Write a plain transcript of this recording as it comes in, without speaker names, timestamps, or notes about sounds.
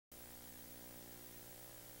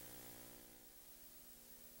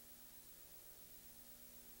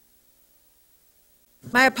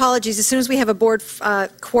My apologies. As soon as we have a board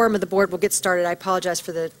quorum of the board, we'll get started. I apologize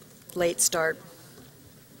for the late start.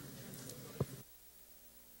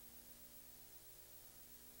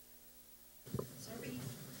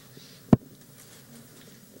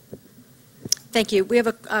 Thank you. We have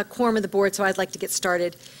a quorum of the board, so I'd like to get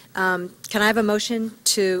started. Can I have a motion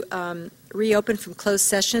to reopen from closed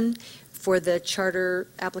session for the charter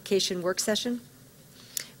application work session?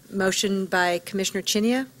 Motion by Commissioner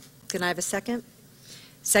Chinia. Can I have a second?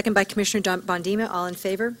 Second by Commissioner Bondima. All in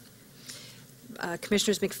favor?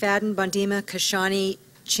 Commissioners McFadden, Bondima, Kashani,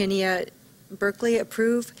 Chinia, Berkeley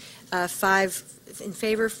approve. 5 in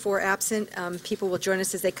favor, 4 absent. People will join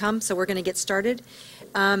us as they come, so we're going to get started.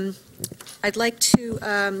 I'd like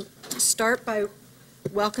to start by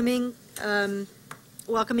welcoming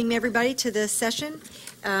everybody to the session.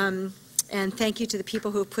 And thank you to the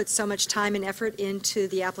people who have put so much time and effort into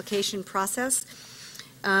the application process.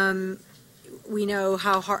 We know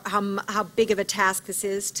how big of a task this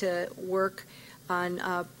is to work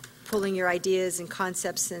on pulling your ideas and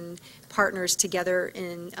concepts and partners together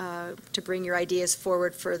to bring your ideas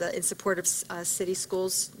forward in support of city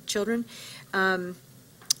schools children.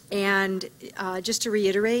 And just to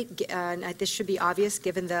reiterate, and this should be obvious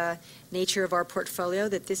given the nature of our portfolio,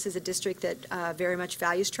 that this is a district that very much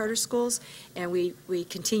values charter schools, and we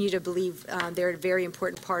continue to believe they're a very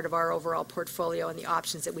important part of our overall portfolio and the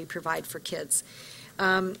options that we provide for kids.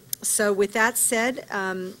 So with that said,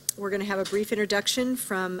 we're going to have a brief introduction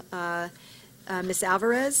from Ms.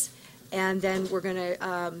 Alvarez, and then we're going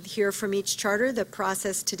to hear from each charter. The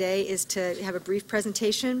process today is to have a brief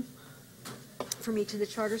presentation from each of the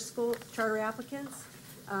charter applicants.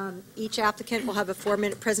 Each applicant will have a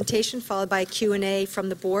 4-minute presentation followed by a Q&A from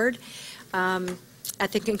the board.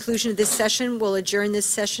 At the conclusion of this session, we'll adjourn this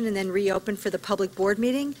session and then reopen for the public board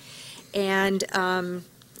meeting. And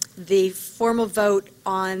the formal vote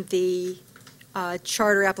on the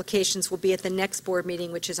charter applications will be at the next board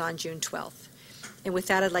meeting, which is on June 12th. And with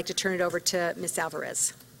that, I'd like to turn it over to Ms.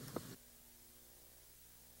 Alvarez.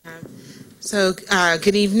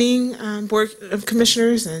 Good evening, Board of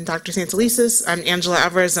Commissioners and Dr. Santelises. I'm Angela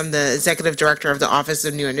Alvarez. I'm the Executive Director of the Office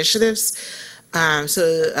of New Initiatives.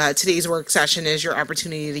 Today's work session is your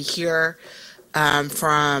opportunity to hear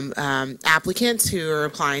from applicants who are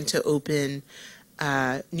applying to open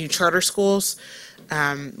new charter schools.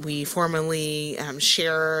 We formally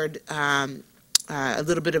shared a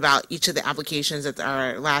little bit about each of the applications at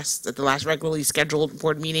the last regularly scheduled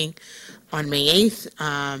board meeting on May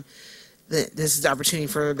 8th. This is the opportunity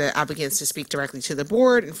for the applicants to speak directly to the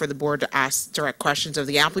board and for the board to ask direct questions of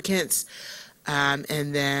the applicants.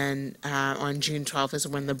 And then on June 12th is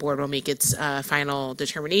when the board will make its final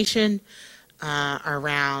determination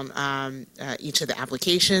around each of the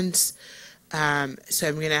applications. So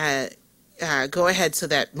I'm going to go ahead so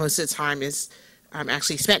that most of the time is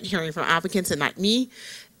actually spent hearing from applicants and not me,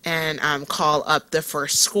 and call up the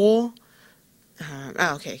first school.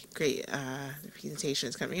 Okay, great. The presentation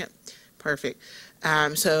is coming up. Perfect.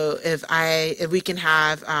 So if we can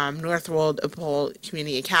have Northwold Uphold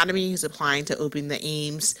Community Academy, who's applying to open the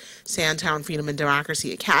Ames Sandtown Freedom and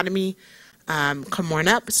Democracy Academy, come on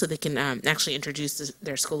up so they can actually introduce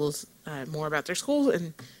their schools, more about their school,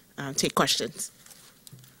 and take questions.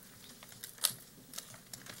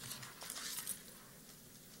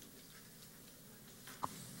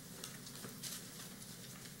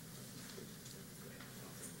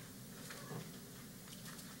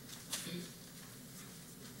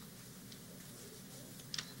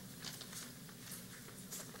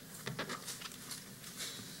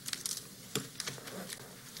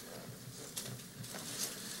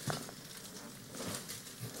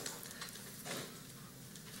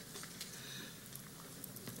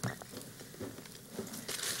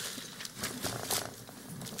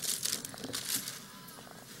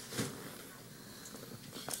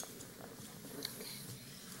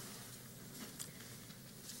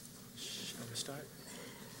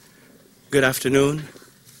 Good afternoon.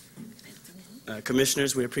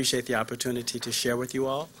 Commissioners, we appreciate the opportunity to share with you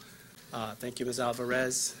all. Thank you, Ms.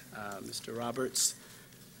 Alvarez, Mr. Roberts.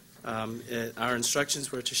 Our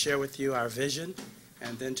instructions were to share with you our vision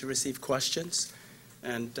and then to receive questions.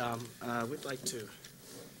 And we'd like to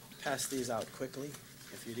pass these out quickly,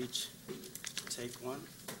 if you'd each take one.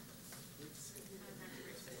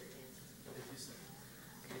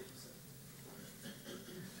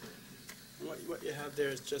 What you have there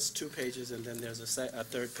is just 2 pages, and then there's a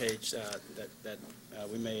third page that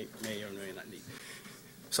we may or may not need.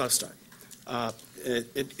 So I'll start.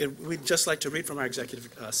 We'd just like to read from our executive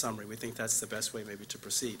summary. We think that's the best way maybe to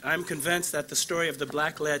proceed. I'm convinced that the story of the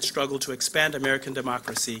Black-led struggle to expand American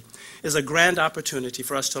democracy is a grand opportunity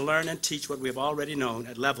for us to learn and teach what we have already known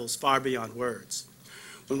at levels far beyond words.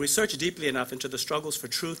 When we search deeply enough into the struggles for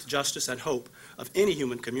truth, justice, and hope of any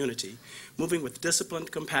human community, moving with discipline,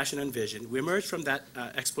 compassion, and vision, we emerge from that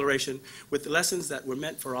exploration with lessons that were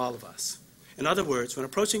meant for all of us. In other words, when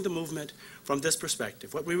approaching the movement from this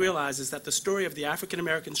perspective, what we realize is that the story of the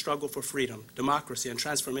African-American struggle for freedom, democracy, and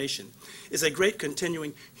transformation is a great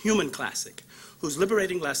continuing human classic whose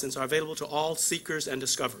liberating lessons are available to all seekers and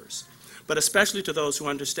discoverers, but especially to those who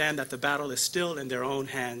understand that the battle is still in their own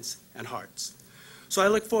hands and hearts. So I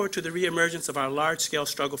look forward to the reemergence of our large-scale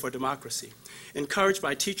struggle for democracy, encouraged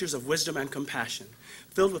by teachers of wisdom and compassion,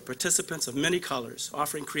 filled with participants of many colors,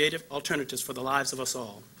 offering creative alternatives for the lives of us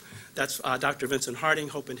all. That's Dr. Vincent Harding,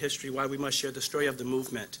 Hope and History, Why We Must Share the Story of the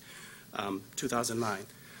Movement, 2009.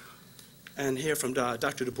 And here from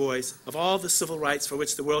Dr. Du Bois, of all the civil rights for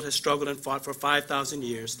which the world has struggled and fought for 5,000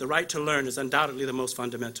 years, the right to learn is undoubtedly the most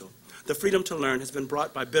fundamental. The freedom to learn has been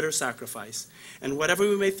brought by bitter sacrifice, and whatever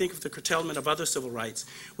we may think of the curtailment of other civil rights,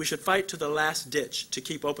 we should fight to the last ditch to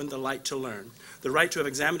keep open the light to learn, the right to have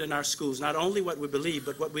examined in our schools not only what we believe,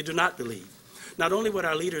 but what we do not believe. Not only what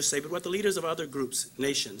our leaders say, but what the leaders of other groups,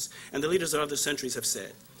 nations, and the leaders of other centuries have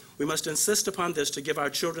said. We must insist upon this to give our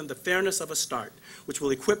children the fairness of a start, which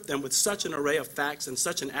will equip them with such an array of facts and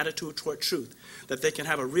such an attitude toward truth that they can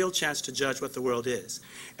have a real chance to judge what the world is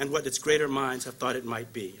and what its greater minds have thought it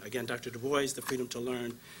might be. Again, Dr. Du Bois, The Freedom to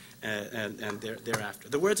Learn, and thereafter.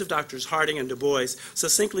 The words of Drs. Harding and Du Bois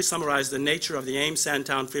succinctly summarize the nature of the Ames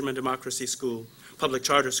Sandtown Freedom and Democracy School, public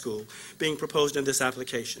charter school, being proposed in this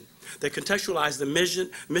application. They contextualize the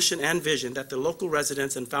mission and vision that the local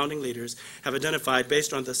residents and founding leaders have identified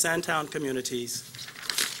based on the Sandtown community's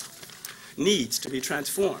needs to be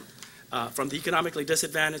transformed from the economically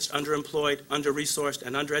disadvantaged, underemployed, under-resourced,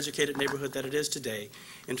 and undereducated neighborhood that it is today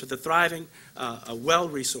into the thriving,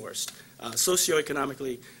 well-resourced,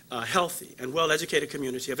 socioeconomically healthy, and well-educated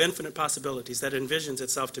community of infinite possibilities that envisions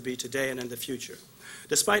itself to be today and in the future.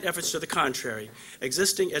 Despite efforts to the contrary,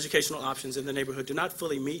 existing educational options in the neighborhood do not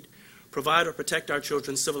fully meet, provide, or protect our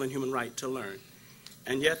children's civil and human right to learn.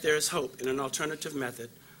 And yet there is hope in an alternative method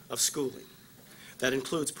of schooling that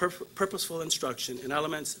includes purposeful instruction in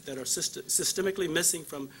elements that are systemically missing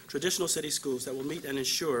from traditional city schools that will meet and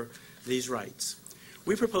ensure these rights.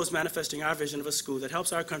 We propose manifesting our vision of a school that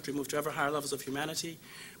helps our country move to ever higher levels of humanity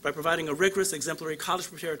by providing a rigorous, exemplary,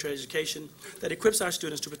 college-preparatory education that equips our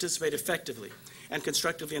students to participate effectively and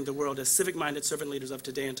constructively in the world as civic-minded servant leaders of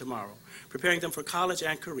today and tomorrow, preparing them for college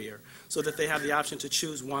and career so that they have the option to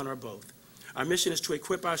choose one or both. Our mission is to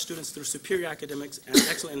equip our students through superior academics and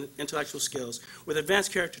excellent intellectual skills with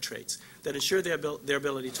advanced character traits that ensure their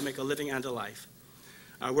ability to make a living and a life.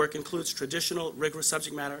 Our work includes traditional, rigorous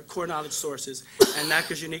subject matter, core knowledge sources, and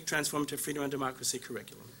NACA's unique transformative freedom and democracy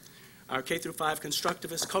curriculum. Our K-5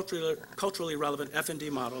 constructivist, culturally relevant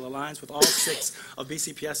F&D model aligns with all 6 of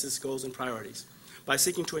BCPS's goals and priorities by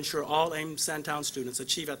seeking to ensure all Ames Sandtown students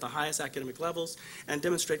achieve at the highest academic levels and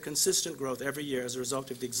demonstrate consistent growth every year as a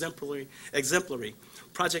result of the exemplary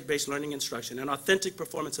project-based learning instruction and authentic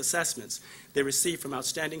performance assessments they receive from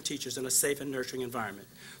outstanding teachers in a safe and nurturing environment,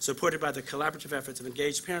 supported by the collaborative efforts of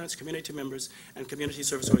engaged parents, community members, and community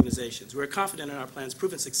service organizations. We're confident in our plan's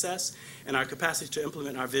proven success and our capacity to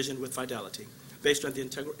implement our vision with fidelity, based on the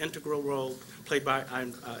integral role played by our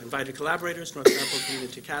invited collaborators, North Carolina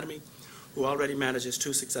Community Academy, who already manages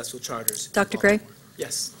 2 successful charters. Dr. Gray?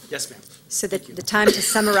 Yes, ma'am. So the time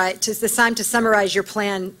to summarize your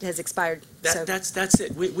plan has expired. That's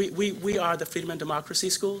it. We are the Freedom and Democracy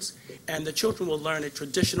Schools, and the children will learn a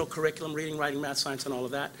traditional curriculum, reading, writing, math, science, and all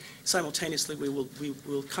of that. Simultaneously, we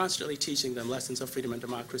will constantly teaching them lessons of freedom and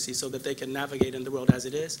democracy so that they can navigate in the world as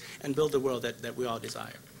it is and build the world that we all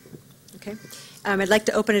desire. Okay. I'd like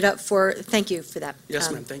to open it up for, thank you for that. Yes,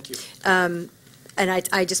 ma'am, thank you. And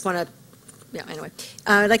I just want to, anyway.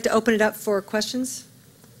 I'd like to open it up for questions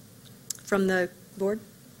from the board.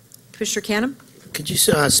 Commissioner Canham? Could you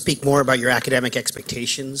speak more about your academic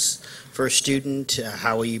expectations for a student,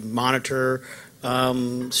 how we monitor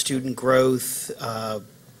student growth, what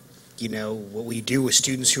we do with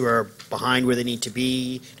students who are behind where they need to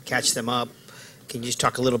be, catch them up? Can you just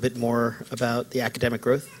talk a little bit more about the academic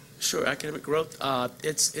growth? Sure, academic growth.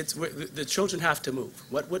 The children have to move.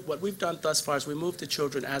 What we've done thus far is we moved the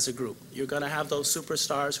children as a group. You're going to have those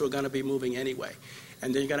superstars who are going to be moving anyway.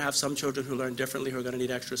 And then you're going to have some children who learn differently who are going to need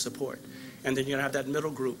extra support. And then you're going to have that middle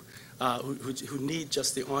group who need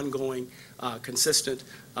just the ongoing, consistent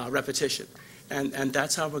repetition. And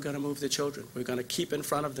that's how we're going to move the children. We're going to keep in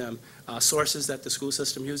front of them sources that the school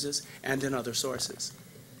system uses and then other sources.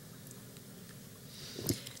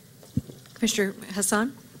 Commissioner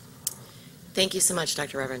Hassan? Thank you so much,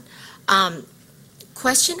 Dr. Reverend.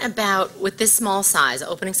 Question about, with this small size,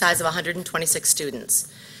 opening size of 126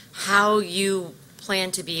 students, how you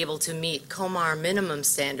plan to be able to meet COMAR minimum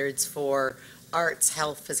standards for arts,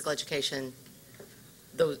 health, physical education,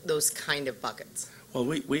 those kind of buckets? Well,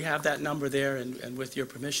 we have that number there, and with your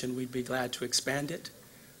permission, we'd be glad to expand it.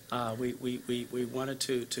 We wanted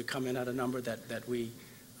to come in at a number that we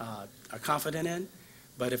are confident in,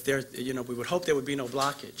 but if there, we would hope there would be no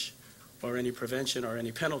blockage or any prevention or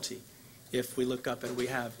any penalty if we look up and we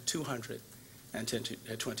have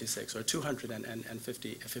 226 or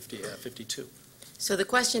 252. So the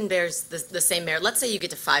question bears the same merit. Let's say you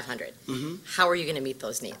get to 500. Mm-hmm. How are you going to meet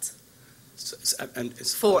those needs? And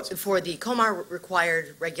it's For the COMAR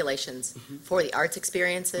required regulations Mhm. for the arts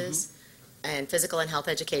experiences and physical and health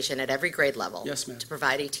education at every grade level. Yes, ma'am. To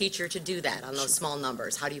provide a teacher to do that on those small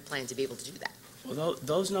numbers, how do you plan to be able to do that? Well,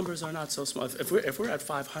 those numbers are not so small. If we're at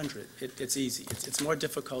 500, it's easy. It's more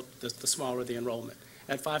difficult the smaller the enrollment.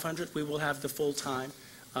 At 500, we will have the full-time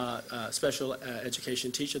special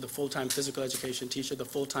education teacher, the full-time physical education teacher, the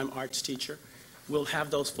full-time arts teacher. We'll have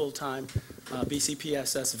those full-time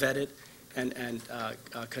BCPSS vetted and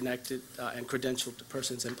connected and credentialed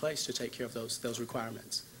persons in place to take care of those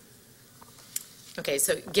requirements. Okay,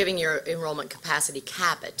 so giving your enrollment capacity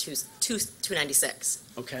cap at 296.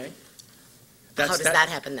 Okay? How does that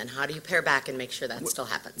happen then? How do you pare back and make sure that still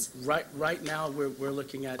happens? Right now, we're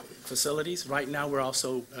looking at facilities. Right now, we're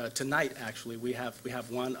also, tonight, actually, we have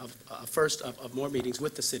one of, first of more meetings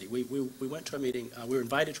with the city. We went to a meeting, we were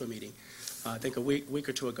invited to a meeting, I think a week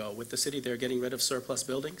or two ago, with the city. They're getting rid of surplus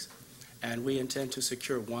buildings, and we intend to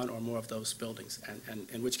secure one or more of those buildings, and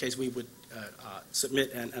in which case we would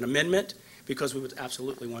submit an amendment, because we would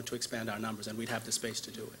absolutely want to expand our numbers, and we'd have the space to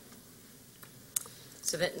do it.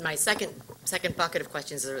 So then my second bucket of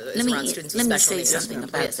questions is Let me- around students with let me special say needs. something ma'am.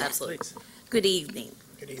 about Yes, that. absolutely. Please. Good evening.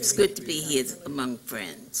 It's good to be here among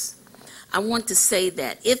friends. I want to say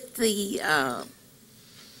that if the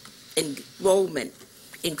enrollment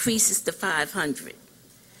increases to 500,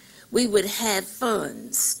 we would have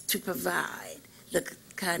funds to provide the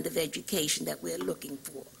kind of education that we're looking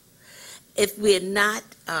for. If we're not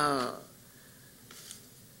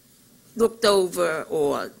looked over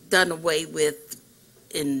or done away with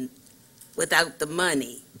without the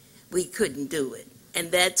money, we couldn't do it.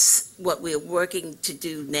 And that's what we're working to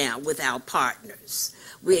do now with our partners.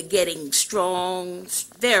 We're getting strong,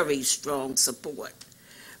 very strong support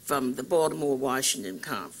from the Baltimore-Washington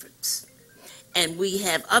Conference. And we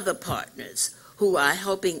have other partners who are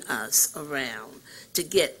helping us around to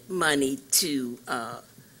get money to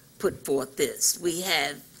put forth this. We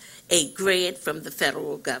have a grant from the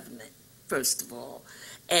federal government, first of all,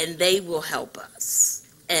 and they will help us.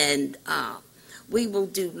 And we will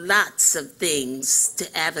do lots of things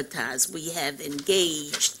to advertise. We have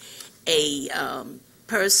engaged a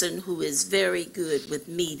person who is very good with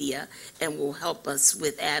media and will help us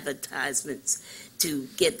with advertisements to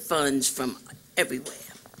get funds from everywhere.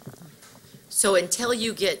 So until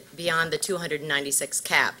you get beyond the 296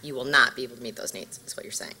 cap, you will not be able to meet those needs, is what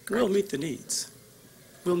you're saying, correct? We'll meet the needs.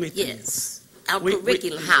 We'll meet the needs. Yes. Our We-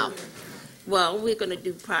 curriculum. How? Well, we're going to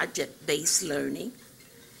do project-based learning,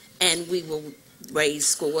 and we will raise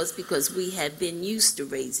scores because we have been used to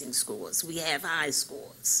raising scores. We have high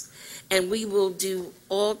scores. And we will do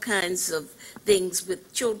all kinds of things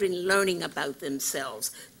with children learning about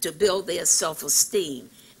themselves to build their self-esteem.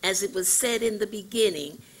 As it was said in the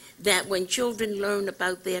beginning, that when children learn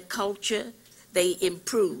about their culture, they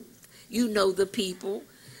improve. You know the people,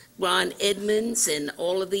 Ron Edmonds and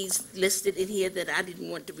all of these listed in here that I didn't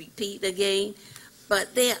want to repeat again.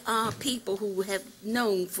 But there are people who have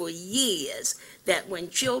known for years that when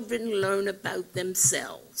children learn about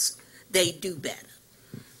themselves, they do better.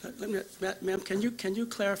 Ma'am, can you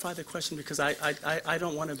clarify the question, because I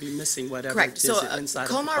don't want to be missing whatever Correct. is So inside of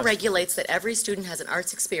the COMAR question. regulates that every student has an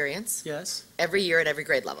arts experience Yes, every year at every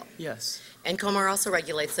grade level. yes, And COMAR also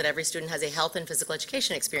regulates that every student has a health and physical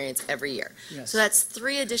education experience every year. yes. So that's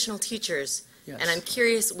 3 additional teachers. Yes. And I'm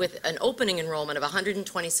curious, with an opening enrollment of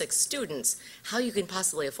 126 students, how you can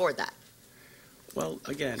possibly afford that. Well,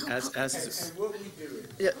 again, as And what we do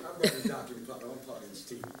Yeah. is, I'm Reverend Dr. McCullough, I'm part of this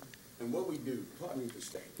team. And what we do, pardon me for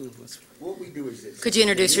saying, let's- what we do is this. Could you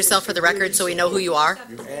introduce yourself for the record so we know who you are?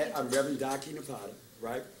 I'm Reverend Dr. Napata,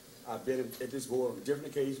 right? I've been at this board on different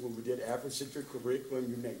occasions when we did Afrocentric curriculum,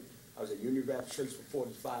 you name it. I was at Union Baptist Church for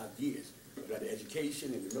 45 years. I got the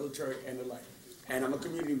education and the military and the life. and I'm a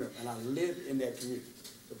community member, and I live in that community.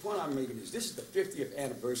 The point I'm making is this is the 50th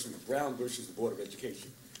anniversary of Brown versus the Board of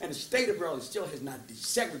Education. And the state of Maryland still has not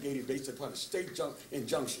desegregated based upon a state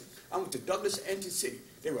injunction. I went to Douglas and to City.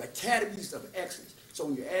 They were academies of excellence. So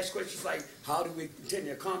when you ask questions like, how do we intend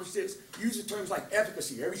to accomplish this, use the terms like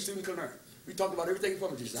efficacy. Every student can learn. We talk about everything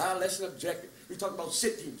from a design lesson objective. We talk about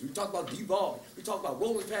sit teams. We talk about devolving. We talk about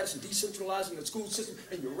Roland Patterson decentralizing the school system,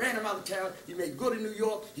 and you ran him out of town. He made good in New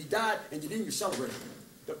York. He died, and you celebrated him.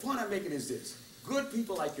 The point I'm making is this. Good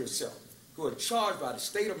people like yourself, who are charged by the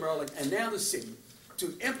state of Maryland and now the city,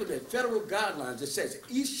 to implement federal guidelines that says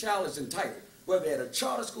each child is entitled, whether they're at a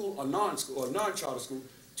charter school or non-charter school,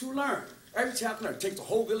 to learn. Every child can learn. It takes the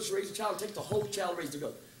whole village to raise a child. It takes the whole child to raise the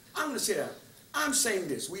village. I'm going to say that. I'm saying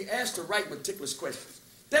this. We asked the right meticulous questions.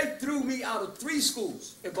 They threw me out of 3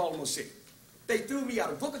 schools in Baltimore City. They threw me out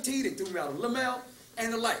of Booker T. They threw me out of Lamel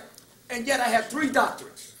and the like. And yet I have 3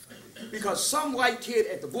 doctorates. Because some white kid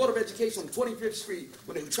at the Board of Education on 25th Street,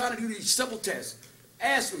 when they were trying to do these simple tests,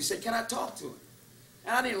 asked me, said, can I talk to him?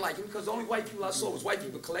 And I didn't like him because the only white people I saw was white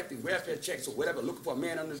people collecting welfare checks or whatever, looking for a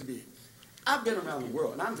man under the bed. I've been around the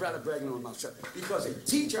world, and I'm trying to brag on myself, because a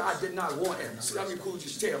teacher I did not want, Sammy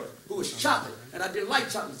Coolidge Taylor, who was chocolate, and I didn't like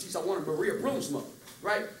chocolate teachers. I wanted Maria Broom's mother,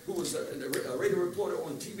 right, who was a radio reporter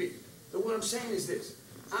on TV. But what I'm saying is this.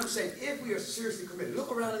 I'm saying if we are seriously committed,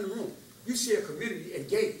 look around in the room. You see a community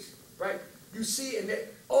engaged, right? You see in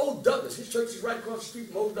that Old Douglas, his church is right across the street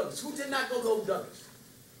from Old Douglas. Who did not go to Old Douglas?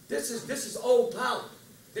 This is old power.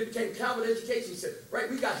 Then became Calvin Education Center, right?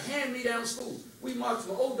 We got hand-me-down schools. We marched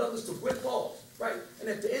from Old Douglas to Gwynn Falls, right? And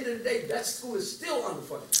at the end of the day, that school is still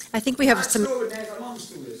underfunded. I think we have some. I'm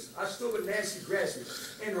almost through this. I stood with Nancy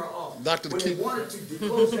Grassman in her office. Dr. When they wanted to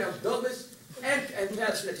close down Douglas and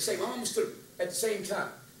Patterson at the same, almost at the same time.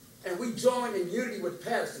 And we joined in unity with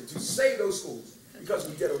Patterson to save those schools because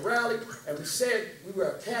we did a rally and we said we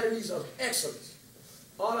were academies of excellence.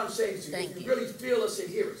 All I'm saying is if you really feel us and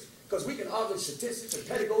hear us, because we can argue statistics and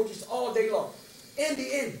pedagogies all day long. In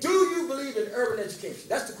the end, do you believe in urban education?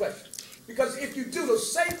 That's the question. Because if you do,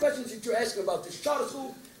 those same questions that you're asking about this charter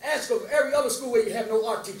school, ask of every other school where you have no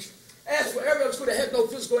art teacher. Ask for every other school that has no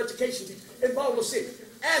physical education teacher in Baltimore City.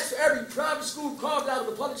 Ask for every private school carved out of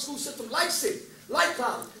the public school system like City, like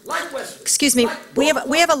College, like Western. Excuse me. Like we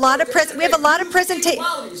have a lot of presentation.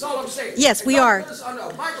 Is all I'm saying. Yes, we are. Put us under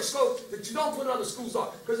a microscope that you don't put other schools on.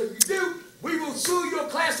 Because if you do, we will sue you a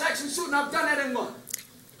class action suit, and I've done that in one.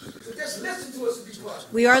 So just listen to us and be quiet.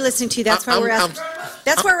 We are listening to you. That's why we're asking.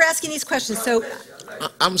 That's why we're asking these questions. So,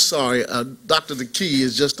 I'm sorry, Dr. DeKey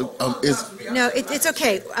is just no, it's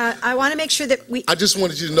okay. I want to make sure that we. I just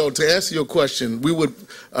wanted you to know, to answer your question, we would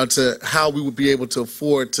to how we would be able to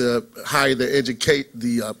afford to hire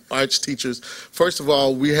the arts teachers. First of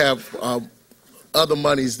all, we have other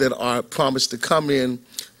monies that are promised to come in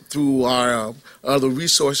through our other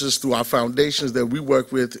resources, through our foundations that we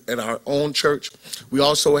work with at our own church. We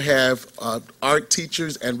also have art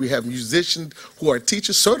teachers, and we have musicians who are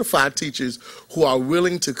teachers, certified teachers, who are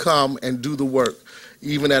willing to come and do the work,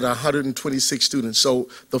 even at 126 students. So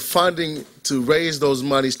the funding to raise those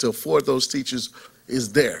monies to afford those teachers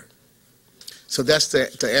is there. So that's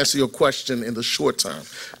to answer your question in the short term.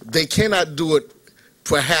 They cannot do it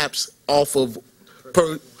perhaps off of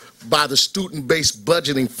by the student-based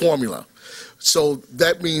budgeting formula. So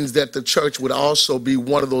that means that the church would also be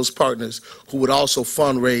one of those partners who would also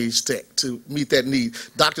fundraise to meet that need.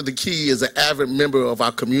 Dr. DeKey is an avid member of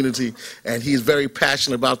our community, and he is very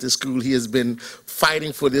passionate about this school. He has been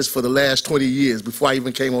fighting for this for the last 20 years before I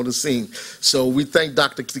even came on the scene. So we thank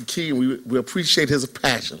Dr. DeKey, and we appreciate his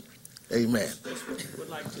passion. Amen. I would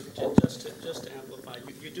like to just to amplify.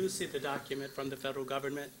 You do see the document from the federal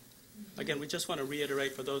government. Again, we just want to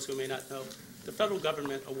reiterate for those who may not know, the federal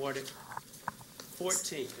government awarded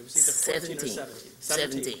 14, it was either 14 or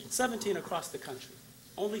 17. 17 across the country.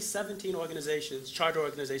 Only 17 organizations, charter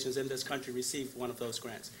organizations in this country received one of those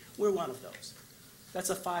grants. We're one of those. That's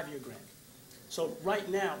a 5-year grant. So right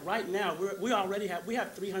now, we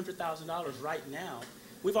have $300,000 right now.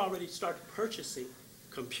 We've already started purchasing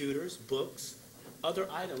computers, books, other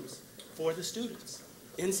items for the students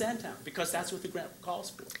in Sandtown, because that's what the grant calls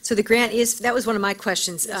for. So the grant is, that was one of my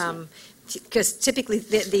questions, Yes, because typically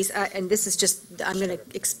these, and this is just, I'm going to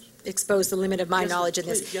expose the limit of my Yes, ma'am. knowledge in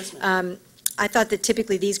this. Please. Yes, ma'am. I thought that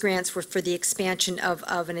typically these grants were for the expansion of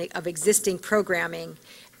existing programming,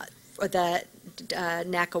 or the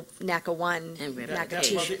NACA 1, And NACA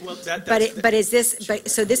 2. But is this,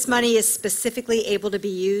 so this money is specifically able to be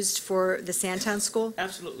used for the Sandtown School?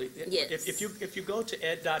 Absolutely. Yes. If you go to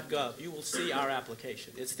ed.gov, you will see our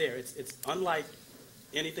application. It's there. It's unlike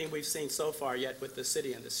anything we've seen so far yet with the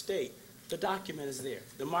city and the state. The document is there.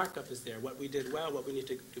 The markup is there. What we did well, what we need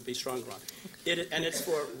to be stronger on. And it's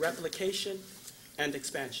for replication and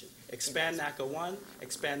expansion. Expand NACA 1,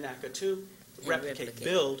 expand NACA 2, replicate,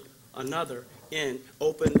 build another in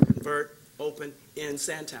open in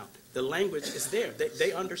Sandtown. The language is there.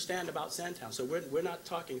 They understand about Sandtown. So we're not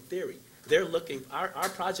talking theory. They're looking, our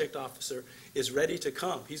project officer is ready to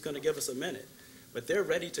come. He's going to give us a minute. But they're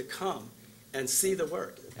ready to come and see the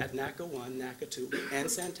work at NACA 1, NACA 2,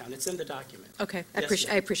 and Sandtown. It's in the document. Okay, Yes,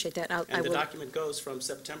 I appreciate that. I And the will. document goes from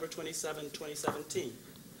September 27, 2017,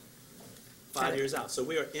 Got 5 it. years out. So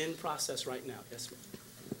we are in process right now. Yes, ma'am.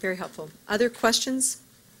 Very helpful. Other questions?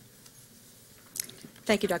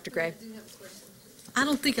 Thank you, Dr. Gray. I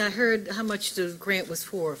don't think I heard how much the grant was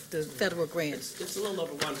for, the federal grants. It's a little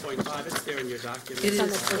over 1.5. It's there in your document. It is,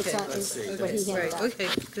 It's on- Let's see. what he handed Right, out. okay,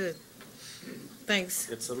 good. Thanks.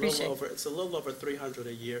 It's a Appreciate little over, it's a little over 300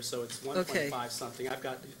 a year, so it's 1.5 something. I've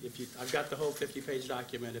got the whole 50-page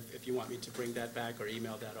document if you want me to bring that back or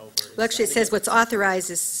email that over. Well, actually, it says what's authorized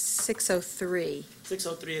is 603.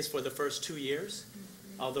 603 is for the first 2 years,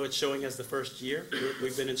 although it's showing as the first year.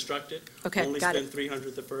 We've been instructed. Okay, Only got it. spend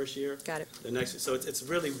 300 the first year. Got it. The next, so it's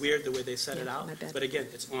really weird the way they set it Yeah, out. my bad. But again,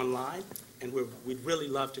 it's online, and we'd really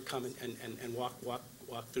love to come and walk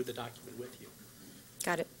through the document with you.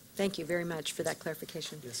 Got it. Thank you very much for that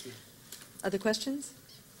clarification. Yes, ma'am. Other questions?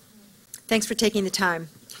 Thanks for taking the time.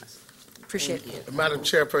 Appreciate it. Madam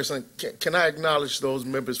Chairperson, can I acknowledge those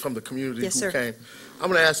members from the community Yes, who sir. came? I'm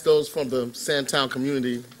going to ask those from the Sandtown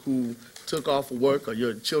community who took off of work or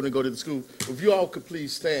your children go to the school, if you all could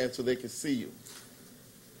please stand so they can see you.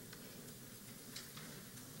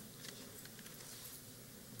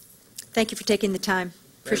 Thank you for taking the time.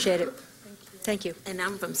 Appreciate it. Thank you. And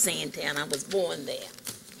I'm from Sandtown. I was born there.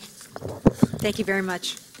 Thank you very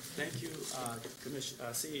much. Thank you,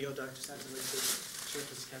 CEO Dr. Santalisa,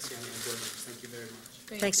 Chairperson Cassiani, and board members. Thank you very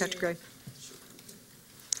much. Thanks, Dr. Gray.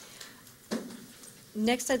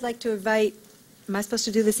 Next, I'd like to invite, am I supposed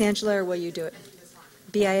to do this, Angela, or will you do it?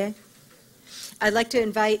 BIA? I'd like to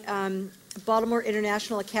invite Baltimore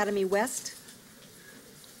International Academy West.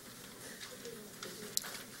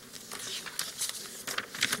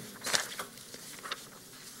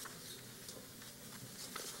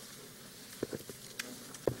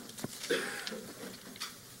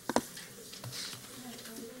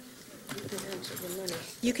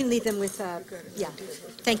 You can leave them with, yeah.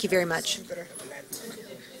 Thank you very much. I'm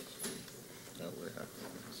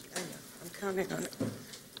counting on it.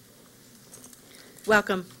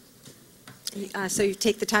 Welcome. So you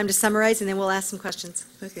take the time to summarize, and then we'll ask some questions.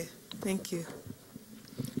 Okay, thank you.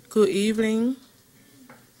 Good evening,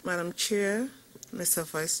 Madam Chair, Mr.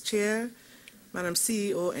 Vice Chair, Madam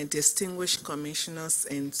CEO, and distinguished commissioners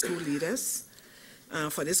and school leaders,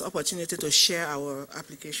 for this opportunity to share our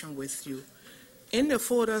application with you. In the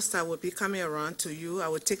folders that will be coming around to you, I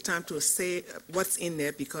will take time to say what's in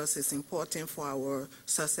there because it's important for our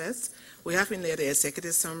success. We have in there the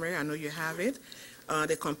executive summary. I know you have it.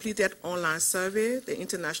 The completed online survey, the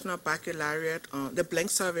International Baccalaureate, the blank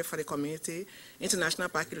survey for the community, International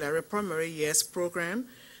Baccalaureate Primary Years Program,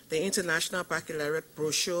 the International Baccalaureate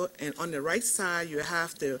brochure, and on the right side you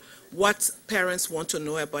have the what parents want to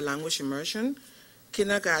know about language immersion,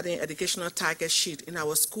 kindergarten educational target sheet. In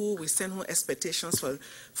our school, we send home expectations for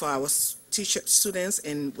our students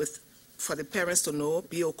and for the parents to know,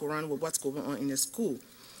 be au courant with what's going on in the school.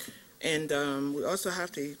 And we also have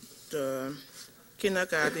the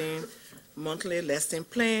kindergarten monthly lesson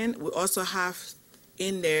plan. We also have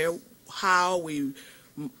in there how we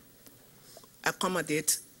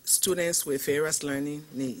accommodate students with various learning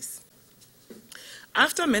needs.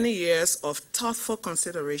 After many years of thoughtful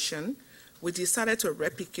consideration, we decided to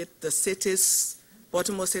replicate the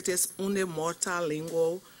Baltimore City's only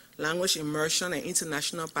multilingual language immersion and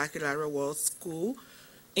international baccalaureate world school.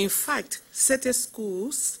 In fact, City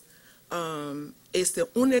Schools is the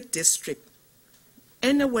only district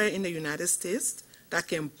anywhere in the United States that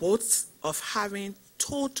can boast of having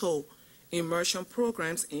total immersion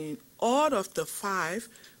programs in all of the 5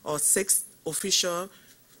 or 6 official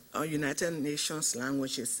United Nations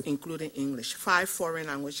languages, including English. 5 foreign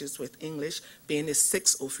languages with English being the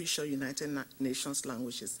 6 official United Nations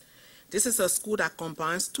languages. This is a school that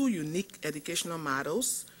combines 2 unique educational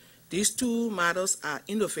models. These 2 models are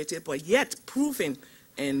innovative, but yet proven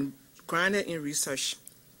and grounded in research.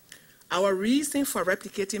 Our reason for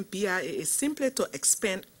replicating BIA is simply to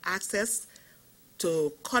expand access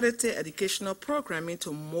to quality educational programming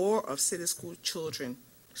to more of city school children,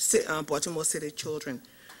 Baltimore City children.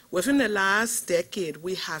 Within the last decade,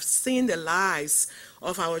 we have seen the lives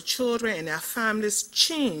of our children and their families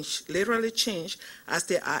change, literally change, as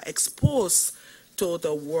they are exposed to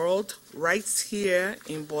the world right here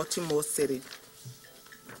in Baltimore City.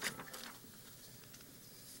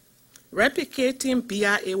 Replicating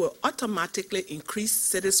BIA will automatically increase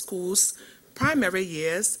city schools' primary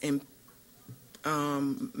years and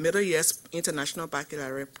middle years international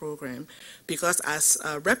baccalaureate program, because as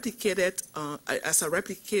a replication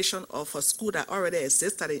of a school that already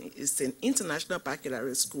exists, that is an international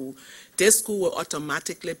baccalaureate school, this school will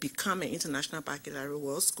automatically become an international baccalaureate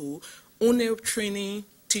world school, only training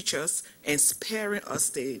teachers and sparing us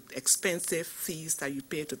the expensive fees that you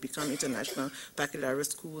pay to become international baccalaureate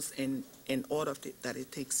schools and all of that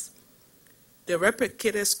it takes. The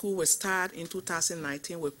replicated school will start in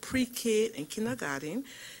 2019 with pre-K and kindergarten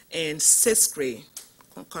and 6th grade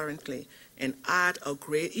concurrently, and add a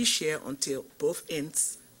grade each year until both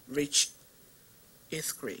ends reach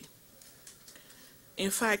 8th grade.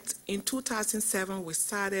 In fact, in 2007, we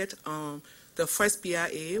started the first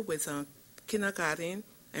BIA with kindergarten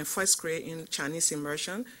and 1st grade in Chinese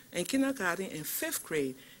immersion, and kindergarten and 5th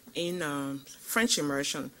grade in French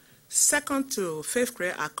immersion. 2nd to 5th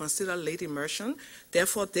grade are considered late immersion.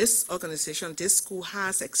 Therefore, this organization, this school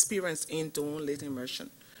has experience in doing late immersion.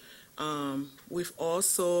 We've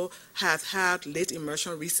also had late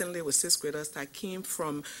immersion recently with 6th graders that came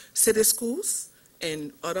from city schools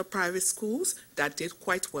and other private schools that did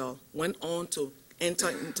quite well, went on to enter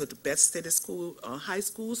into the best city school, high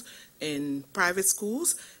schools and private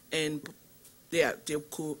schools, and they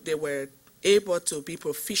were able to be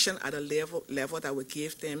proficient at a level that would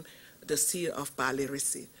give them the seal of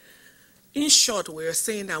biliteracy. In short, we are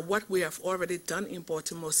saying that what we have already done in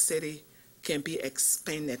Baltimore City can be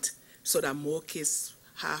expanded so that more kids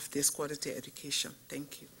have this quality education.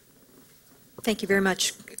 Thank you. Thank you very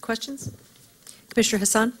much. Questions? Commissioner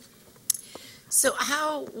Hassan? So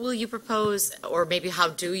how will you propose, or maybe how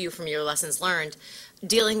do you, from your lessons learned,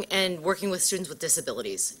 dealing and working with students with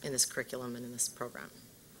disabilities in this curriculum and in this program?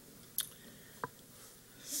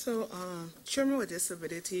 So, children with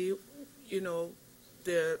disability, you know,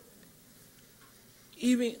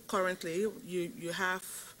 even currently, you have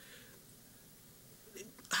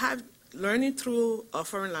learning through a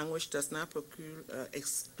foreign language does not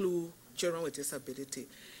exclude children with disability.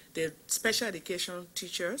 The special education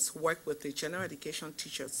teachers work with the general education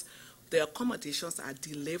teachers. The accommodations are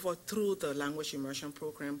delivered through the language immersion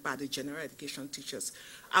program by the general education teachers.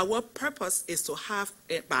 Our purpose is to have,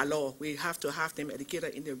 by law, we have to have them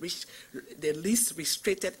educated in the least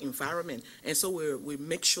restricted environment. And so we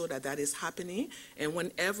make sure that that is happening. And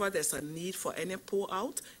whenever there's a need for any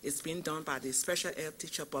pull-out, it's being done by the special ed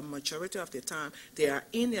teacher, but majority of the time, they are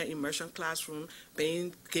in their immersion classroom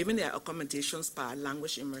being given their accommodations by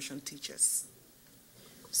language immersion teachers.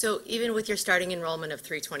 So even with your starting enrollment of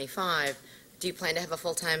 325, do you plan to have a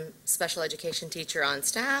full-time special education teacher on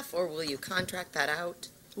staff, or will you contract that out?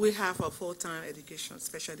 We have a full-time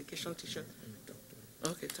special education teacher.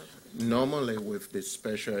 Okay, talk. Normally with the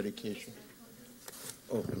special education.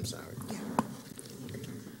 Oh, I'm sorry. Yeah.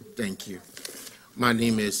 Thank you. My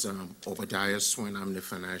name is Obadiah Swin. I'm the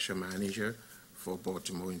financial manager for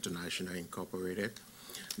Baltimore International Incorporated.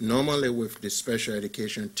 Normally with the special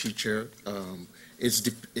education teacher, it's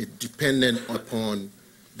dependent upon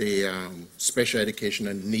the special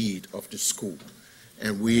educational need of the school.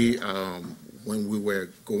 And we, when we were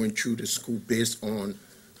going through the school based on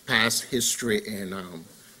past history and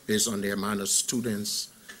based on the amount of students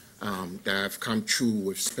that have come through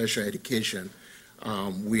with special education,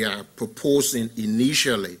 we are proposing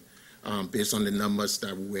initially, based on the numbers,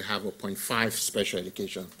 that we will have a 0.5 special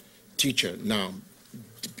education teacher. Now,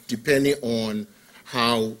 depending on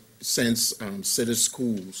how, since city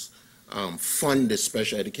schools fund the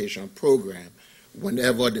special education program,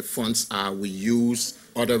 whenever the funds are, we use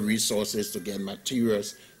other resources to get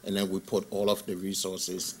materials, and then we put all of the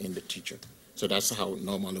resources in the teacher. So that's how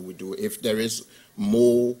normally we do it. If there is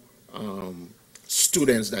more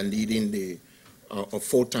students that needing a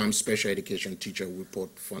full-time special education teacher, we put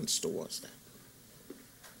funds towards that.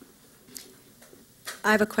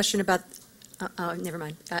 I have a question about, never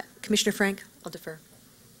mind. Commissioner Frank, I'll defer.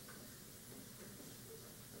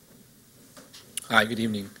 Hi, good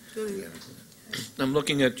evening. I'm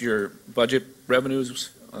looking at your budget revenues,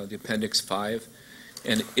 the Appendix 5,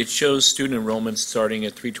 and it shows student enrollment starting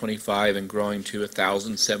at 325 and growing to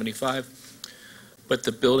 1,075, but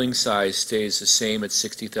the building size stays the same at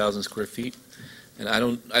 60,000 square feet. And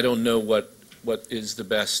I don't know what is the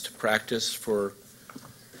best practice for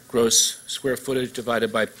gross square footage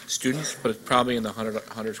divided by students, but it's probably in the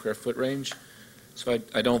 100 square foot range. So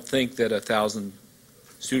I don't think that 1,000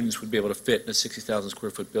 students would be able to fit in a 60,000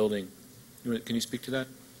 square foot building. Can you speak to that?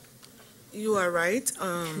 You are right.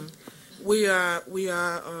 We are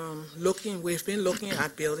looking. We've been looking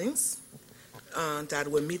at buildings that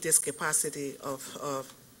will meet this capacity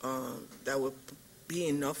of that will be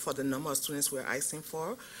enough for the number of students we're asking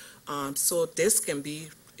for. So this can be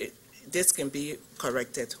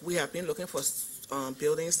corrected. We have been looking for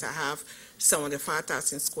buildings that have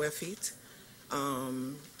 75,000 square feet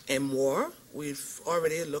and more. We've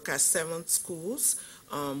already looked at 7 schools,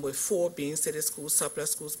 with 4 being city schools,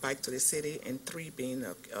 surplus schools back to the city, and 3 being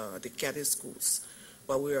the cadet schools.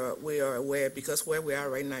 But we are aware, because where we are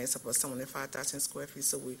right now is about 75,000 square feet,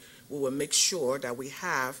 so we will make sure that we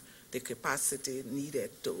have the capacity needed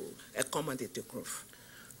to accommodate the growth.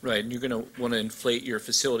 Right, and you're going to want to inflate your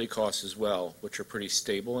facility costs as well, which are pretty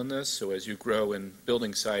stable in this. So as you grow in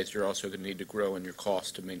building size, you're also going to need to grow in your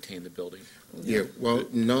cost to maintain the building. Yeah, well,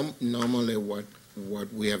 normally what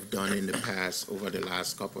we have done in the past over the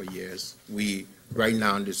last couple of years, right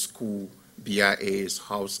now in the school, BIA is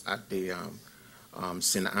housed at the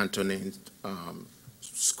St. Anthony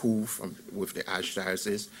school with the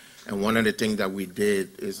Archdiocese. And one of the things that we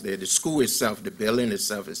did is that the school itself, the building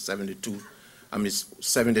itself is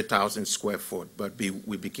 70,000 square foot, but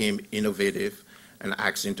we became innovative and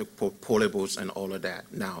asking to put portables and all of that.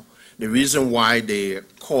 Now, the reason why the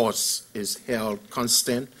cost is held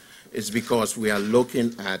constant is because we are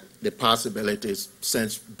looking at the possibilities,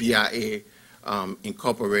 since BIA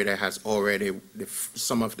Incorporated has already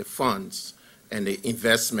some of the funds, and the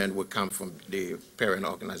investment will come from the parent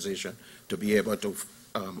organization to be able to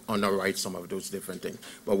underwrite some of those different things.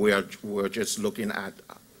 But we're just looking at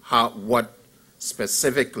what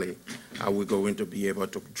specifically are we going to be able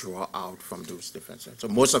to draw out from those different things. So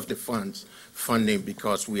most of the funding,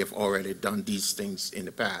 because we have already done these things in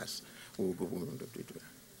the past, we're going to do that.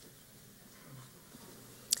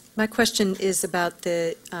 My question is about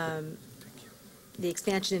the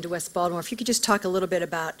expansion into West Baltimore. If you could just talk a little bit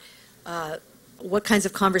about what kinds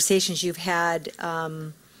of conversations you've had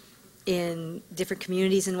in different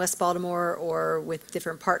communities in West Baltimore or with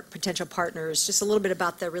different potential partners, just a little bit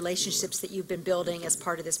about the relationships that you've been building as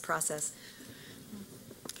part of this process.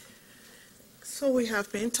 So we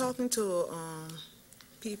have been talking to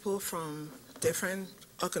people from different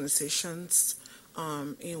organizations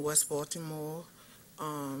in West Baltimore,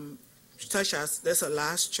 such as there's a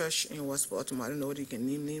large church in West Baltimore, I don't know what you can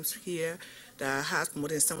name names here, that has more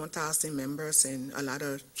than 7,000 members and a lot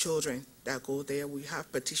of children that go there. We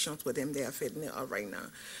have petitions with them. They are filling it out right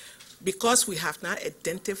now. Because we have not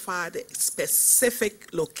identified a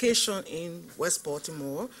specific location in West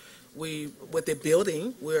Baltimore, with the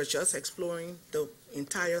building, we're just exploring the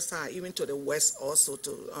entire side, even to the west, also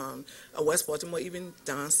to West Baltimore, even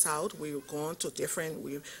down south. We've gone to different,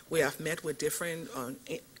 we have met with different,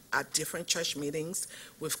 at different church meetings.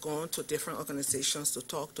 We've gone to different organizations to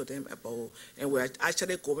talk to them about, and we're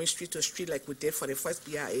actually going street to street like we did for the first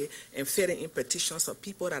BIA and filling in petitions of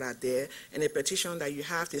people that are there. And the petition that you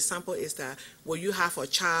have, the sample is that, will you have a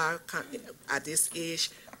child at this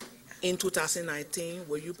age in 2019,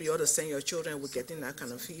 will you be able to send your children? We're getting that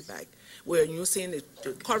kind of feedback. We're using the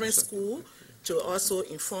current school to also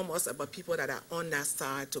inform us about people that are on that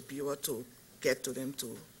side to be able to get to them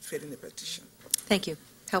to fill in the petition. Thank you.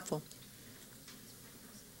 Helpful.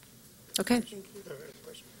 Okay.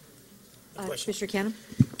 Commissioner Canham?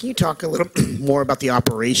 Can you talk a little more about the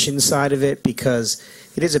operations side of it? Because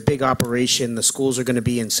it is a big operation. The schools are going to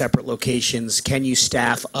be in separate locations. Can you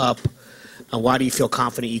staff up? Why do you feel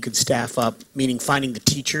confident you can staff up? Meaning finding the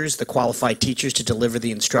teachers, the qualified teachers to deliver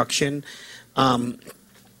the instruction.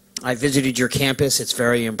 I visited your campus. It's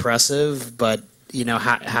very impressive. But, you know,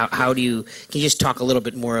 how do you, can you just talk a little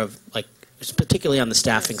bit more of, like, particularly on the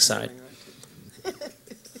staffing side?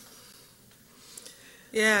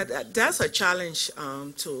 Yeah, that's a challenge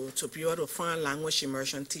to be able to find language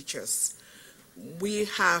immersion teachers. We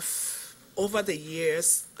have, over the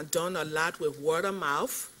years, done a lot with word of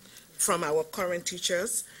mouth from our current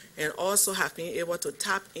teachers, and also have been able to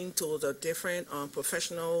tap into the different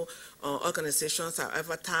professional organizations that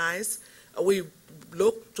advertise. We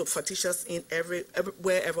look for teachers in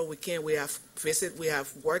wherever we can. We have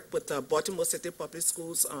worked with the Baltimore City Public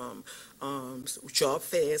Schools job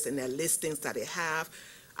fairs and their listings that they have.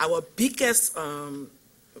 Our biggest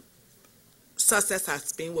success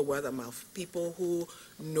has been with word of mouth. People who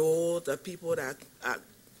know the people that are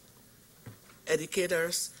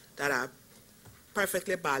educators that are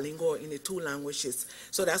perfectly bilingual in the 2 languages.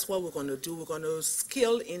 So that's what we're going to do. We're going to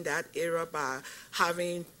skill in that area by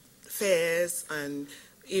having fairs and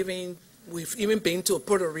even we've even been to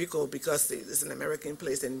Puerto Rico because it's an American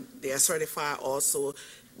place and they are certified also.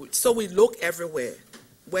 So we look everywhere,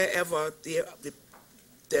 wherever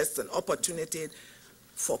there's an opportunity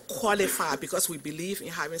for qualified, because we believe in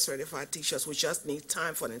having certified teachers. We just need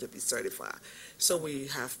time for them to be certified. So we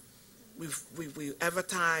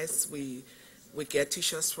advertise, we get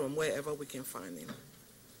teachers from wherever we can find them.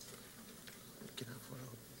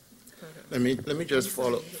 Let me just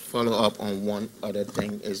follow up on one other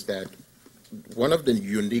thing, is that one of the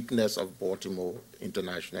uniqueness of Baltimore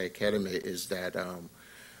International Academy is that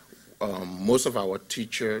most of our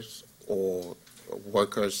teachers or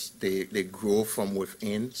workers, they grow from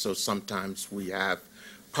within. So sometimes we have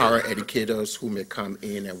para-educators who may come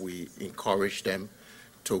in and we encourage them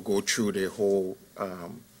to go through the whole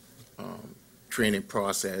training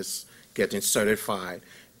process, getting certified,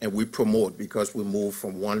 and we promote because we move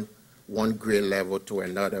from one grade level to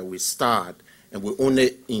another. We start, and we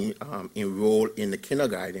only enroll in the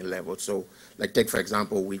kindergarten level. So, like take for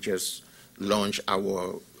example, we just launched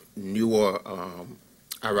our newer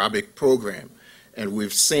Arabic program, and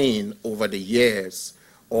we've seen over the years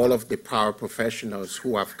all of the paraprofessionals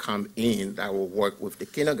who have come in that will work with the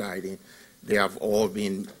kindergarten, they have all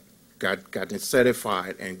gotten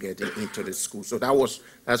certified and getting into the school. So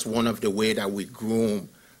that's one of the way that we groom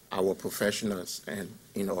our professionals, and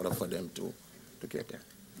in order for them to get there.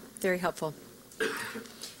 Very helpful.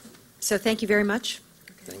 So thank you very much.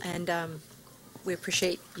 Thank you. And we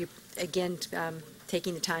appreciate you, again,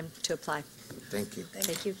 taking the time to apply. Thank you.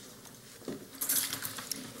 Thank you.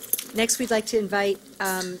 Next, we'd like to invite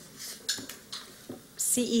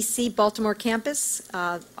CEC Baltimore Campus,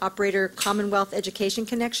 operator Commonwealth Education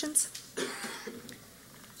Connections.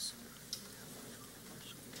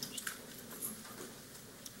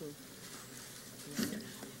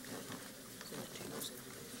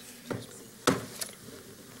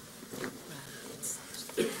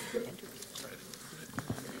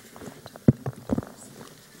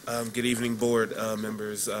 Good evening, board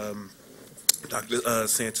members, Dr.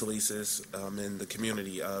 Santelises, and the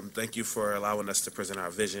community. Thank you for allowing us to present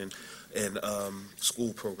our vision and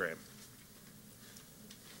school program.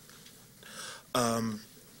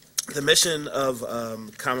 The mission of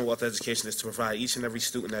Commonwealth Education is to provide each and every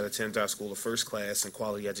student that attends our school a first-class and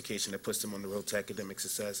quality education that puts them on the road to academic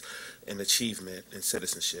success and achievement and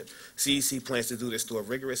citizenship. CEC plans to do this through a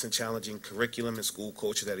rigorous and challenging curriculum and school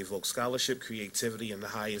culture that evokes scholarship, creativity, and the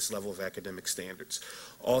highest level of academic standards.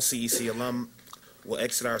 All CEC alum will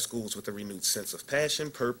exit our schools with a renewed sense of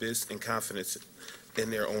passion, purpose, and confidence in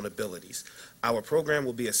their own abilities. Our program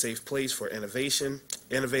will be a safe place for innovation,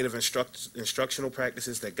 innovative instructional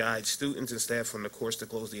practices that guide students and staff on the course to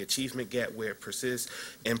close the achievement gap where it persists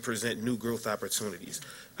and present new growth opportunities.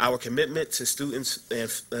 Our commitment to students and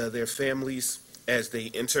their families as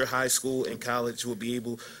they enter high school and college will be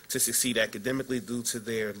able to succeed academically due to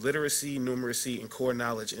their literacy, numeracy, and core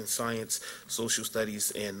knowledge in science, social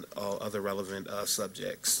studies, and other relevant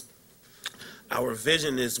subjects. Our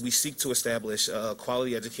vision is we seek to establish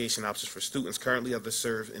quality education options for students currently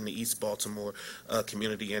underserved in the East Baltimore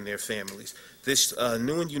community and their families. This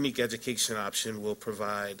new and unique education option will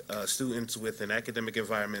provide students with an academic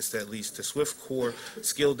environment that leads to swift core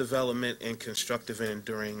skill development and constructive and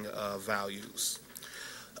enduring values.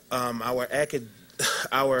 Our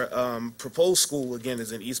proposed school, again,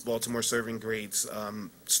 is in East Baltimore, serving grades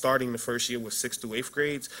starting the first year with 6th through 8th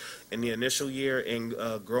grades in the initial year, and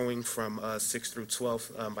growing from 6th through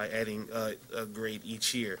 12th by adding a grade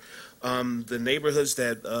each year. The neighborhoods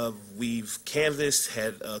that we've canvassed,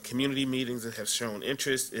 had community meetings and have shown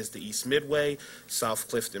interest is the East Midway, South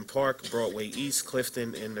Clifton Park, Broadway East,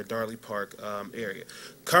 Clifton, and the Darley Park area.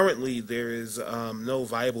 Currently, there is no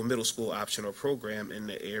viable middle school option or program in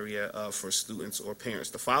the area for students or parents.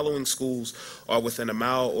 The following schools are within a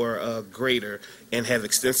mile or greater and have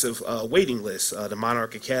extensive waiting lists. The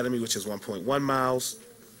Monarch Academy, which is 1.1 miles.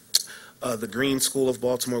 The Green School of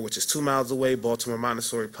Baltimore, which is 2 miles away, Baltimore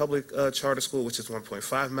Montessori Public Charter School, which is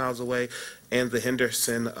 1.5 miles away, and the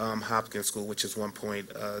Henderson Hopkins School, which is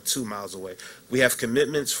 1.2 miles away. We have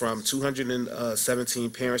commitments from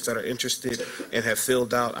 217 parents that are interested and have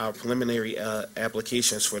filled out our preliminary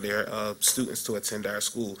applications for their students to attend our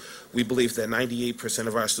school. We believe that 98%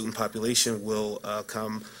 of our student population will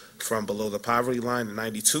come from below the poverty line, and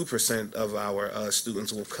 92% of our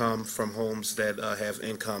students will come from homes that have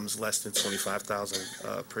incomes less than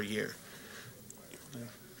 $25,000 per year.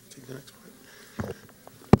 Take the next part.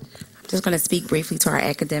 I'm just going to speak briefly to our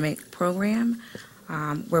academic program.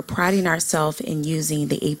 We're priding ourselves in using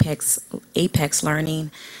the Apex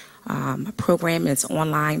Learning program. It's an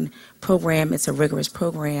online program. It's a rigorous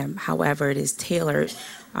program. However, it is tailored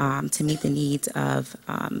to meet the needs of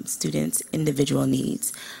students' individual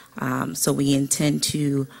needs. So we intend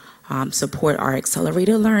to support our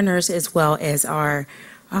accelerated learners as well as our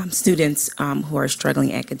students who are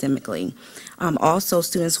struggling academically. Also,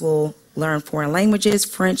 students will learn foreign languages: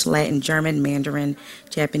 French, Latin, German, Mandarin,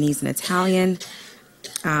 Japanese, and Italian.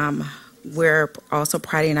 We're also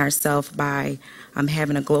priding ourselves by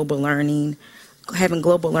having global learning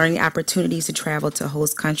opportunities to travel to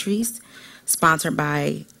host countries, sponsored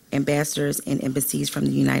by ambassadors and embassies from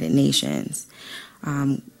the United Nations.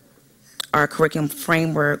 Our curriculum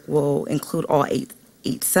framework will include all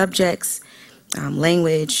eight subjects: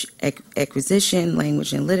 language acquisition,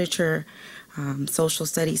 language and literature, social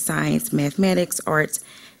studies, science, mathematics, arts,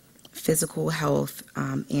 physical health,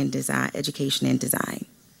 and design, education and design.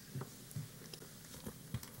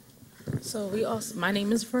 So my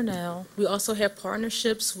name is Vernell. We also have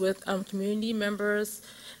partnerships with community members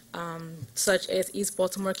such as East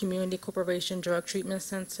Baltimore Community Corporation Drug Treatment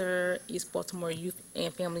Center, East Baltimore Youth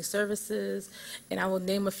and Family Services, and I will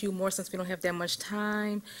name a few more since we don't have that much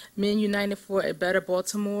time. Men United for a Better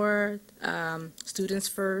Baltimore, Students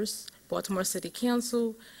First, Baltimore City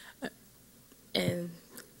Council, and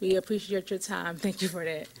we appreciate your time. Thank you for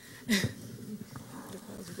that.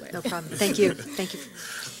 No problem. Thank you. Thank you.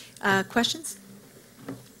 Questions?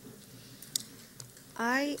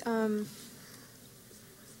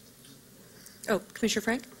 Commissioner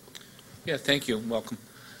Frank? Yeah, thank you. Welcome.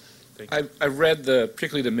 I read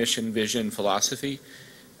particularly the mission, vision, philosophy,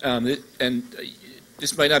 and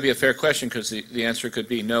this might not be a fair question because the answer could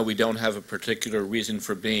be no, we don't have a particular reason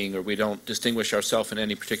for being, or we don't distinguish ourselves in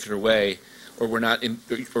any particular way, or we're not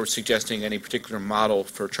or suggesting any particular model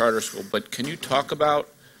for charter school. But can you talk about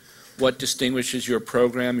what distinguishes your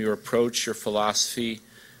program, your approach, your philosophy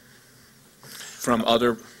from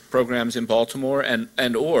other programs in Baltimore,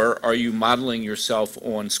 or are you modeling yourself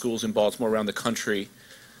on schools in Baltimore around the country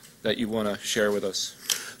that you want to share with us?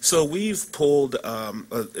 So we've pulled,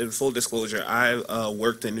 in full disclosure, I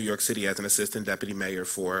worked in New York City as an assistant deputy mayor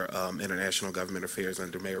for international government affairs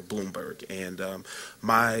under Mayor Bloomberg. And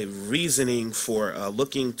my reasoning for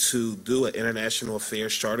looking to do an international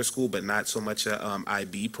affairs charter school, but not so much an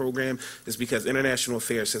IB program, is because international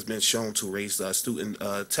affairs has been shown to raise student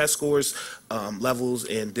test scores levels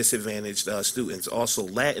and disadvantaged students. Also,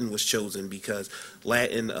 Latin was chosen because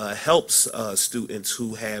Latin helps students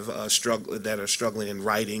who have that are struggling in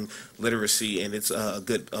writing, literacy, and it's a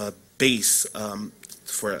good base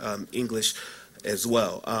for English as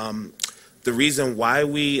well. The reason why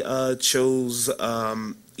we chose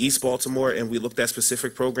East Baltimore and we looked at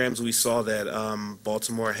specific programs, we saw that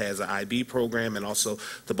Baltimore has an IB program and also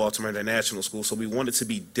the Baltimore International School. So we wanted to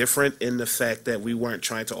be different in the fact that we weren't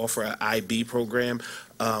trying to offer an IB program.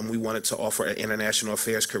 We wanted to offer an international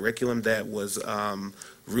affairs curriculum that was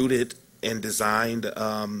rooted and designed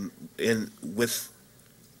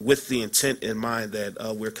with the intent in mind that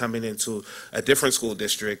we're coming into a different school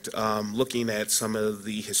district, looking at some of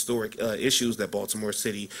the historic issues that Baltimore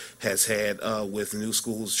City has had with new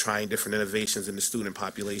schools, trying different innovations in the student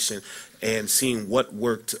population, and seeing what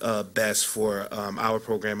worked best for our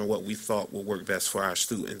program and what we thought will work best for our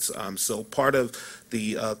students. So part of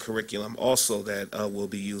the curriculum also that we'll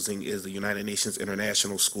be using is the United Nations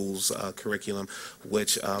International Schools curriculum,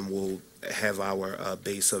 which will have our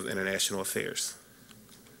base of international affairs.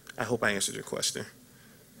 I hope I answered your question.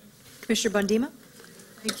 Commissioner Bondima?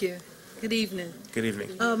 Thank you. Good evening. Good evening.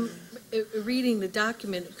 Reading the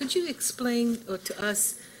document, could you explain to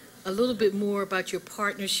us a little bit more about your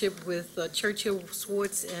partnership with Churchill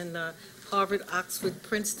Schwartz and Harvard, Oxford,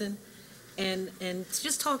 Princeton, and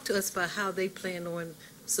just talk to us about how they plan on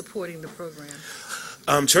supporting the program?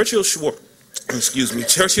 Churchill Schwartz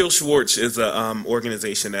is an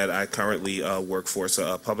organization that I currently work for. It's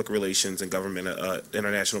a public relations and government,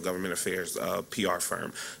 international government affairs PR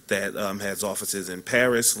firm that has offices in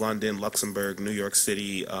Paris, London, Luxembourg, New York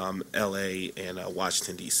City, LA, and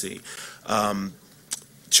Washington, D.C.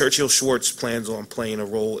 Churchill Schwartz plans on playing a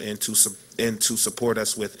role to support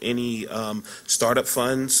us with any startup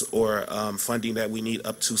funds or funding that we need,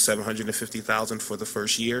 up to $750,000 for the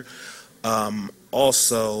first year.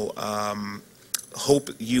 Also, Hope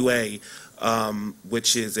UA,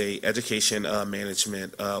 which is a education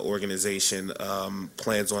management organization,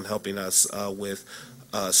 plans on helping us with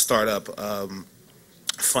startup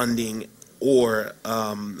funding or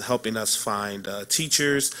helping us find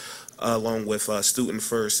teachers, along with Student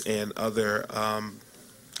First and other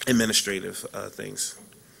administrative things.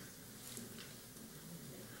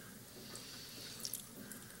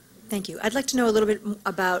 Thank you. I'd like to know a little bit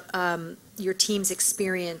about your team's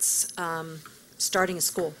experience starting a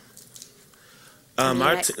school. I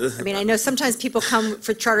mean, I know sometimes people come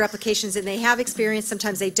for charter applications and they have experience,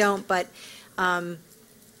 sometimes they don't, but it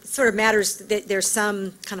sort of matters that there's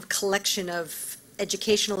some kind of collection of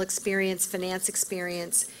educational experience, finance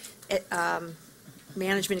experience,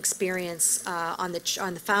 management experience on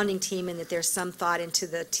the founding team, and that there's some thought into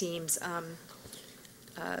the team's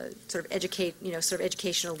sort of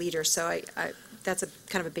educational leader. So that's a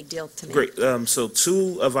kind of a big deal to me. Great. So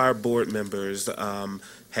 2 of our board members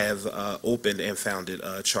have opened and founded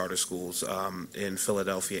charter schools in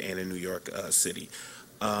Philadelphia and in New York City.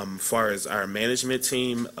 Far as our management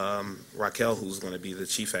team, Raquel, who's going to be the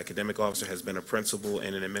chief academic officer, has been a principal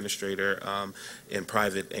and an administrator in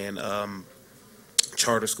private and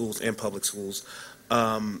charter schools and public schools.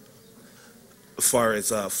 As far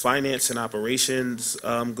as finance and operations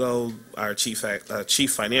go, our chief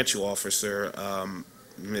financial officer,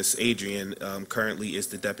 Ms. Adrian, currently is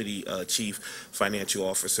the deputy chief financial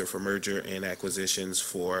officer for merger and acquisitions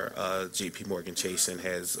for J.P. Morgan Chase, and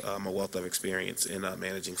has a wealth of experience in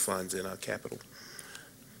managing funds and capital.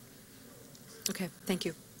 Okay, thank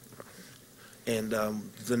you. And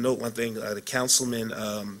the note one thing, the councilman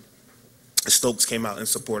Stokes came out in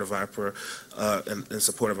support of our proposal,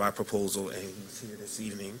 and he's here this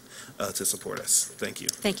evening to support us. Thank you.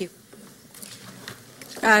 Thank you.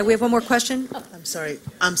 We have one more question. I'm sorry.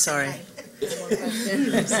 I'm sorry. We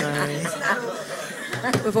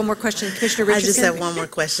have one more question. Commissioner Richardson. I just have one more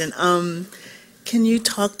question. Can you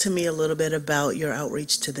talk to me a little bit about your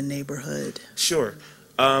outreach to the neighborhood? Sure.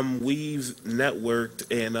 We've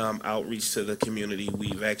networked and outreach to the community.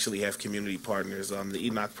 We've actually have community partners. The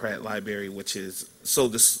Enoch Pratt Library, which is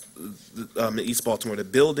in East Baltimore, the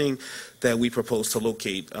building that we propose to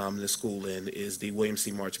locate the school in is the William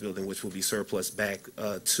C. March building, which will be surplus back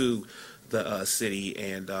to the city.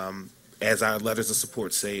 And as our letters of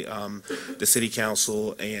support say, the city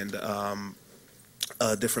council and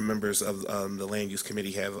different members of the land use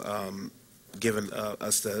committee have given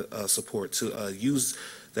us the support to use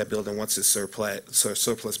that building once it's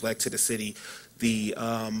surplus back to the city.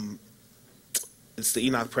 It's the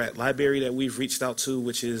Enoch Pratt Library that we've reached out to,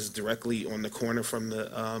 which is directly on the corner from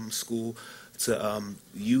the school, to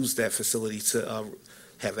use that facility to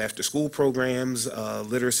have after-school programs,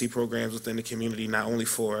 literacy programs within the community, not only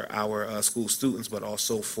for our school students, but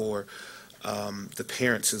also for the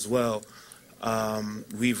parents as well.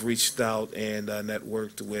 We've reached out and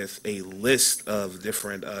networked with a list of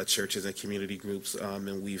different churches and community groups,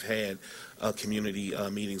 and we've had community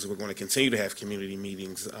meetings. We're going to continue to have community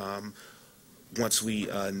meetings once we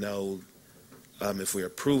know if we're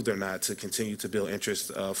approved or not, to continue to build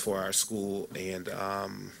interest for our school. And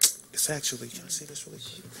it's actually, can I see this really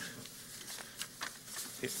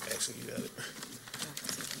quick? Actually, you got it.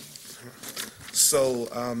 So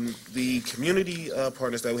the community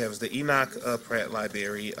partners that we have is the Enoch Pratt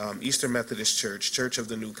Library, Eastern Methodist Church, Church of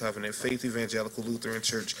the New Covenant, Faith Evangelical Lutheran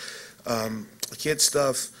Church, Kid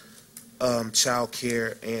Stuff, Child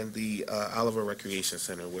Care, and the Oliver Recreation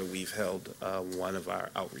Center, where we've held one of our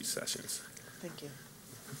outreach sessions. Thank you.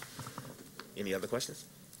 Any other questions?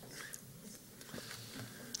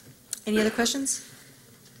 Any other questions?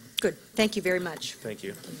 Good. Thank you very much. Thank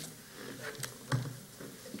you.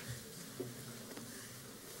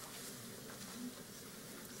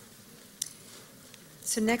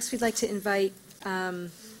 So next, we'd like to invite the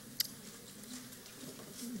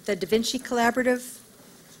Da Vinci Collaborative.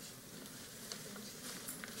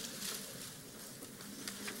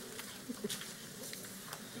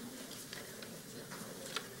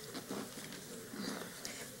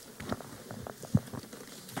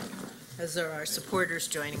 As are our supporters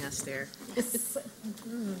joining us there.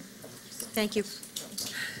 Thank you.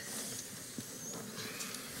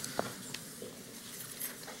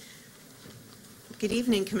 Good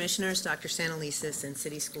evening, Commissioners, Dr. Santelises, and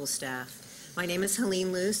City School staff. My name is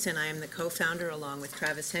Helene Luce, and I am the co-founder, along with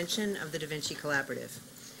Travis Henshin, of the Da Vinci Collaborative.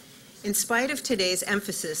 In spite of today's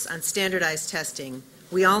emphasis on standardized testing,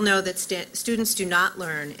 we all know that students do not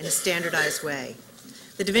learn in a standardized way.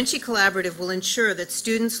 The Da Vinci Collaborative will ensure that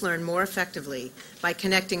students learn more effectively by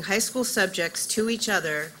connecting high school subjects to each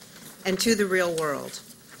other and to the real world.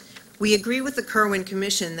 We agree with the Kirwan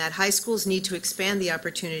Commission that high schools need to expand the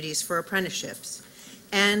opportunities for apprenticeships.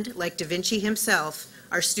 And, like Da Vinci himself,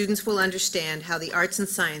 our students will understand how the arts and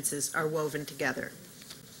sciences are woven together.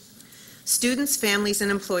 Students, families,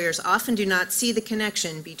 and employers often do not see the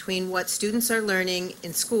connection between what students are learning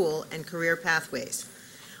in school and career pathways.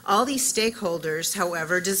 All these stakeholders,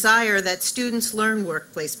 however, desire that students learn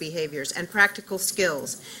workplace behaviors and practical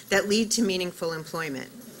skills that lead to meaningful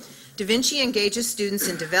employment. Da Vinci engages students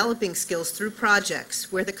in developing skills through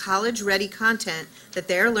projects where the college-ready content that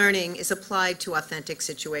they are learning is applied to authentic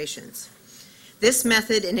situations. This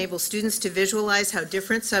method enables students to visualize how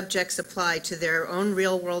different subjects apply to their own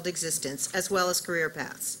real-world existence, as well as career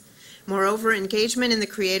paths. Moreover, engagement in the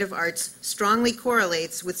creative arts strongly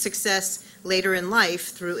correlates with success later in life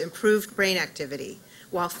through improved brain activity,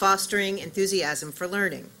 while fostering enthusiasm for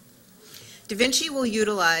learning. Da Vinci will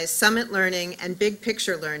utilize Summit Learning and Big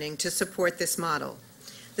Picture Learning to support this model.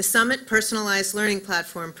 The Summit Personalized Learning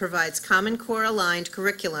Platform provides Common Core aligned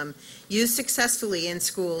curriculum used successfully in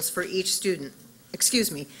schools throughout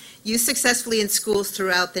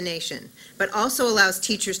the nation, but also allows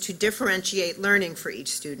teachers to differentiate learning for each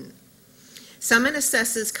student. Summit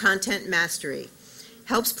assesses content mastery,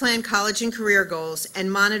 helps plan college and career goals,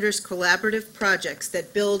 and monitors collaborative projects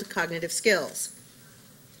that build cognitive skills.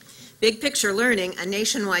 Big Picture Learning, a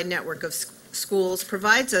nationwide network of schools,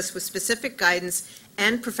 provides us with specific guidance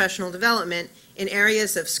and professional development in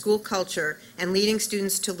areas of school culture and leading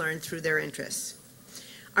students to learn through their interests.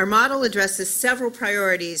 Our model addresses several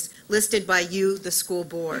priorities listed by you, the school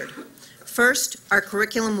board. First, our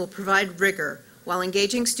curriculum will provide rigor while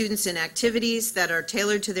engaging students in activities that are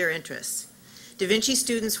tailored to their interests. Da Vinci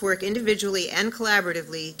students work individually and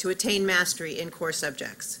collaboratively to attain mastery in core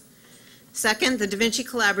subjects. Second, the Da Vinci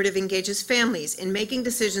Collaborative engages families in making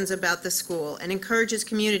decisions about the school and encourages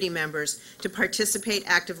community members to participate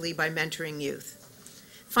actively by mentoring youth.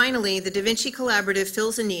 Finally, the Da Vinci Collaborative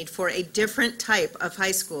fills a need for a different type of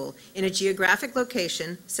high school in a geographic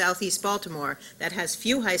location, Southeast Baltimore, that has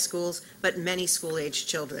few high schools but many school-aged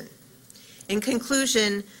children. In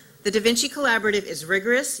conclusion, the Da Vinci Collaborative is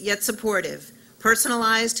rigorous yet supportive,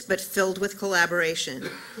 personalized but filled with collaboration.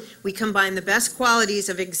 We combine the best qualities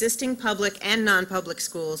of existing public and non-public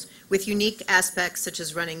schools with unique aspects such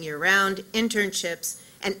as running year-round, internships,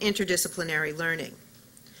 and interdisciplinary learning.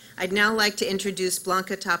 I'd now like to introduce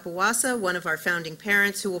Blanca Tapawasa, one of our founding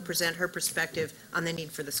parents, who will present her perspective on the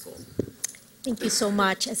need for the school. Thank you so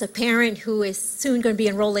much. As a parent who is soon going to be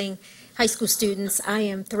enrolling high school students, I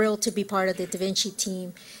am thrilled to be part of the Da Vinci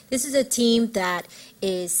team. This is a team that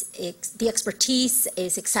the expertise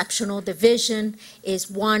is exceptional. The vision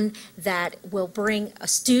is one that will bring a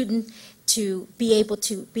student to be able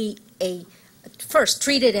to be first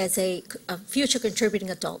treated as a future contributing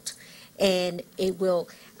adult. And it will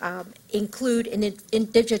include an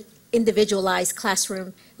individualized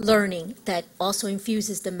classroom learning that also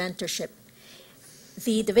infuses the mentorship.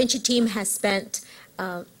 The Da Vinci team has spent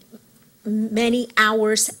many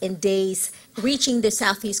hours and days reaching the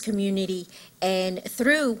Southeast community, and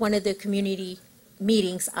through one of the community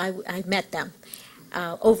meetings, I met them.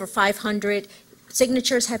 Over 500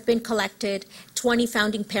 signatures have been collected. 20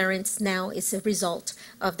 founding parents now is a result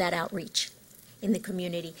of that outreach in the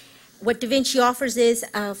community. What Da Vinci offers is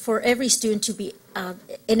for every student to be,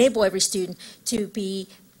 enable every student to be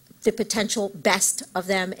the potential best of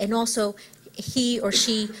them, and also he or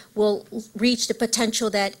she will reach the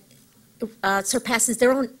potential that surpasses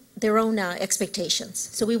their own expectations.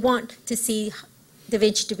 So we want to see Da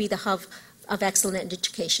Vinci to be the hub of excellent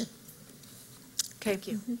education. Okay. Thank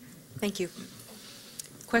you. Thank you.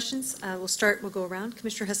 Questions? We'll go around.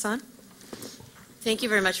 Commissioner Hassan? Thank you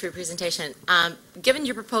very much for your presentation. Given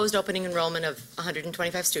your proposed opening enrollment of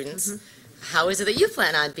 125 students, how is it that you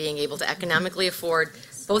plan on being able to economically afford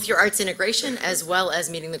both your arts integration as well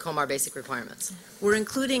as meeting the COMAR basic requirements? We're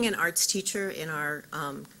including an arts teacher in our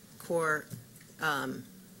core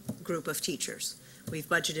group of teachers. We've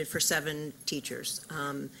budgeted for 7 teachers.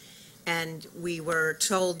 And we were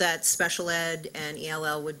told that special ed and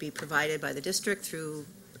ELL would be provided by the district through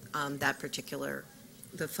that particular,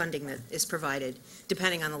 the funding that is provided,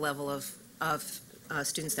 depending on the level of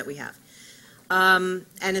students that we have. And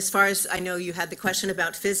as far as I know, you had the question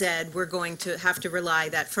about phys ed, we're going to have to rely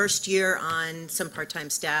that first year on some part-time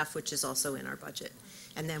staff, which is also in our budget.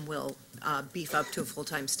 And then we'll beef up to a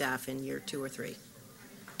full-time staff in year 2 or 3.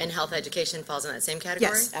 And health education falls in that same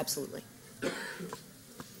category? Yes, absolutely.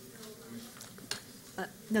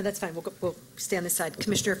 No, that's fine. We'll stay on this side.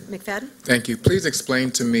 Commissioner McFadden? Thank you. Please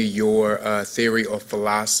explain to me your theory or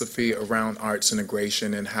philosophy around arts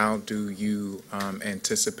integration, and how do you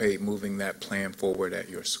anticipate moving that plan forward at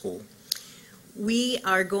your school? We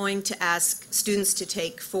are going to ask students to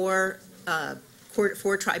take 4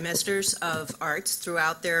 trimesters of arts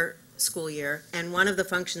throughout their school year, and one of the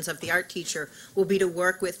functions of the art teacher will be to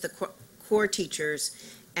work with the core teachers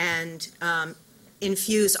and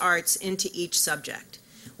infuse arts into each subject.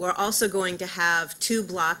 We're also going to have 2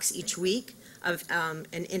 blocks each week of an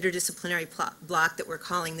interdisciplinary block that we're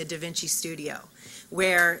calling the Da Vinci Studio,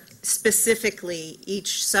 where specifically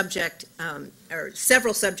each subject, or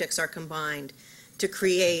several subjects are combined to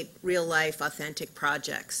create real-life, authentic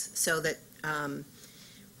projects, so that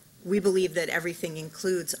we believe that everything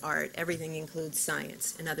includes art, everything includes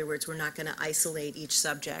science. In other words, we're not going to isolate each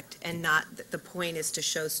subject, and the point is to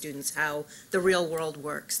show students how the real world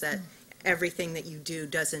works, that everything that you do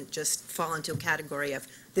doesn't just fall into a category of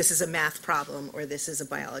this is a math problem or this is a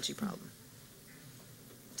biology problem.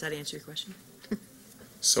 Does that answer your question?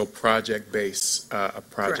 So project-based, a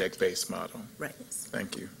project-based model. Right.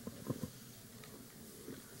 Thank you.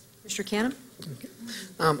 Mr. Canham?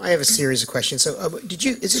 I have a series of questions. So,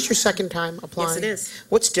 is this your second time applying? Yes, it is.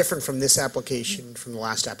 What's different from this application from the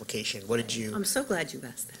last application? What did you? I'm so glad you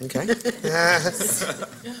asked that. Okay.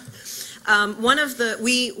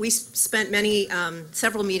 We spent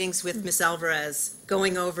several meetings with Ms. Alvarez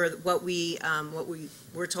going over what we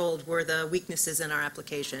were told were the weaknesses in our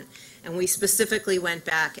application. And we specifically went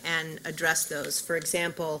back and addressed those. For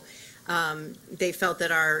example, they felt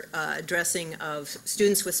that our addressing of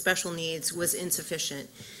students with special needs was insufficient.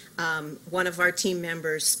 One of our team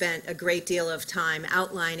members spent a great deal of time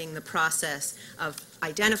outlining the process of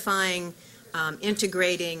identifying,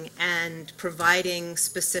 integrating, and providing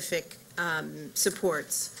specific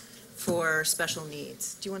supports for special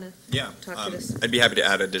needs. Do you want to talk to this? I'd be happy to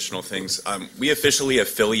add additional things. We officially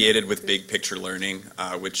affiliated with Big Picture Learning,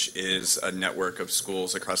 which is a network of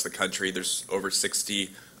schools across the country. There's over 60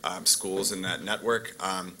 schools in that network.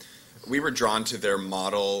 We were drawn to their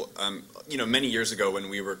model, many years ago when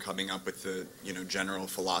we were coming up with the, general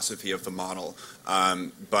philosophy of the model.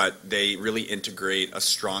 But they really integrate a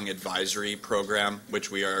strong advisory program, which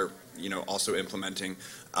we are, also implementing.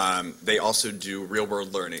 They also do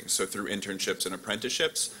real-world learning, so through internships and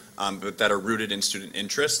apprenticeships, but that are rooted in student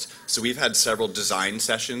interest. So we've had several design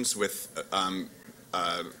sessions with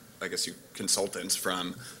consultants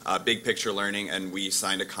from Big Picture Learning, and we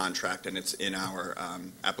signed a contract, and it's in our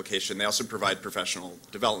application. They also provide professional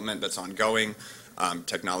development that's ongoing,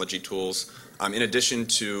 technology tools. In addition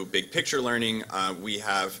to Big Picture Learning, we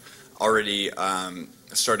have already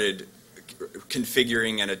started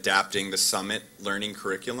configuring and adapting the Summit learning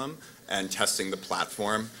curriculum and testing the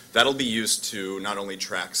platform. That'll be used to not only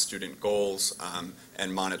track student goals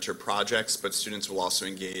and monitor projects, but students will also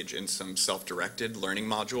engage in some self-directed learning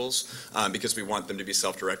modules because we want them to be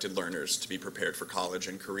self-directed learners to be prepared for college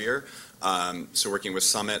and career. So working with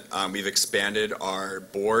Summit, we've expanded our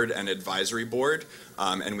board and advisory board,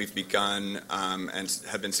 and we've begun and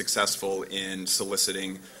have been successful in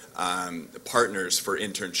soliciting partners for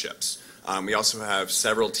internships. We also have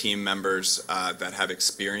several team members that have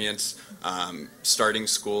experience starting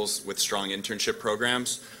schools with strong internship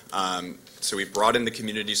programs. So we've brought in the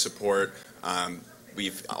community support.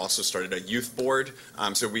 We've also started a youth board.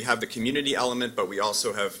 So we have the community element, but we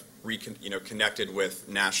also have connected with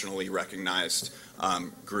nationally recognized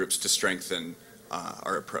groups to strengthen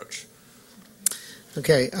our approach.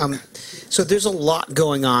 Okay, so there's a lot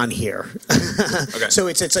going on here. Okay. So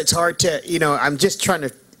it's hard to, I'm just trying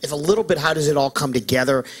to, if a little bit, how does it all come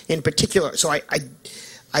together in particular? So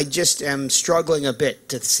I just am struggling a bit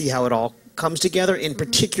to see how it all comes together. In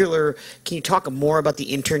particular, can you talk more about the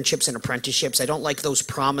internships and apprenticeships? I don't like those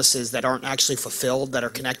promises that aren't actually fulfilled, that are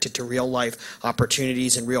connected to real life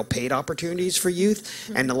opportunities and real paid opportunities for youth.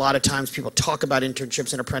 And a lot of times people talk about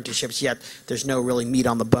internships and apprenticeships, yet there's no really meat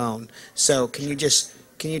on the bone. So can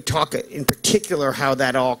you talk in particular how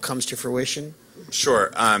that all comes to fruition?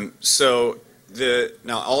 Sure.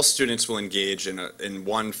 Now all students will engage in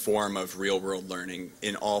one form of real-world learning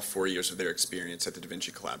in all 4 years of their experience at the Da Vinci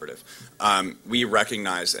Collaborative. We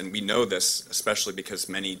recognize, and we know this, especially because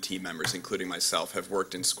many team members, including myself, have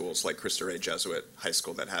worked in schools like Cristo Rey Jesuit High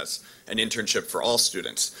School that has an internship for all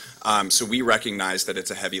students. So we recognize that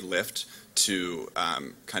it's a heavy lift to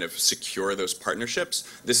kind of secure those partnerships.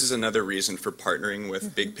 This is another reason for partnering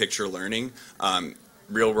with Big Picture Learning.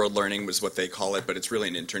 Real World Learning was what they call it, but it's really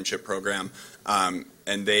an internship program.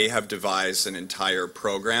 And they have devised an entire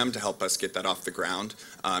program to help us get that off the ground,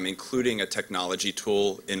 including a technology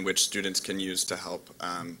tool in which students can use to help,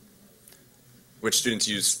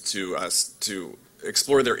 to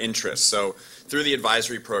explore their interests. So through the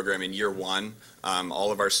advisory program in year one,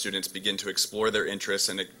 all of our students begin to explore their interests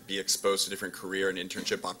and be exposed to different career and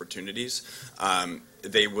internship opportunities.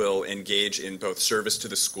 They will engage in both service to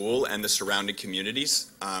the school and the surrounding communities.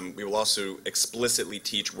 We will also explicitly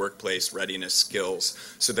teach workplace readiness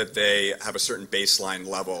skills so that they have a certain baseline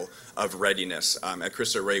level of readiness. At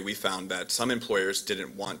Cristo Rey, we found that some employers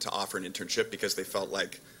didn't want to offer an internship because they felt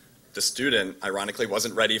like the student, ironically,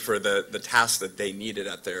 wasn't ready for the tasks that they needed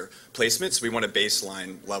at their placement. So we want a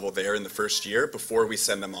baseline level there in the first year before we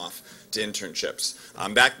send them off to internships.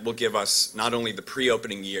 That will give us not only the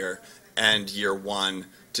pre-opening year and year one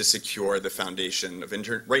to secure the foundation of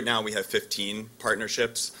intern. Right now we have 15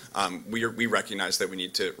 partnerships. We recognize that we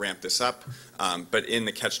need to ramp this up, but in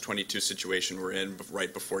the catch-22 situation we're in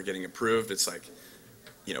right before getting approved, it's like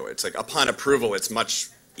upon approval, it's much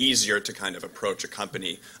easier to kind of approach a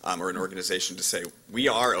company or an organization to say, we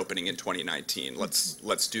are opening in 2019,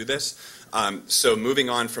 let's do this. So moving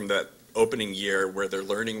on from the opening year where they're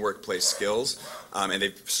learning workplace skills and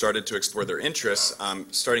they've started to explore their interests,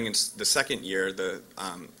 starting in the second year of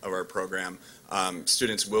our program,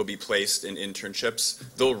 students will be placed in internships.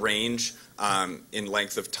 They'll range in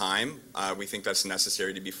length of time. We think that's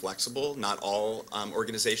necessary to be flexible. Not all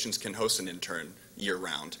organizations can host an intern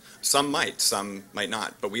year-round. Some might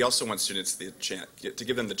not, but we also want students to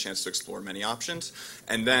give them the chance to explore many options.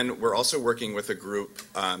 And then we're also working with a group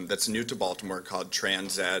that's new to Baltimore called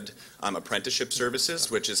TransEd Apprenticeship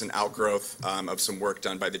Services, which is an outgrowth of some work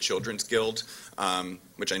done by the Children's Guild,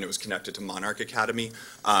 which I know is connected to Monarch Academy.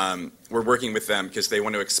 We're working with them because they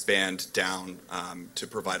want to expand down to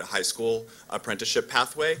provide a high school apprenticeship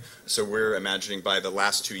pathway. So we're imagining by the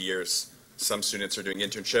last 2 years, some students are doing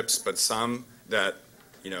internships, but some that,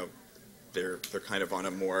 they're kind of on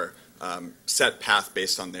a more set path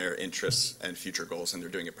based on their interests and future goals, and they're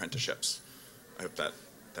doing apprenticeships. I hope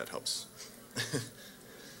that helps.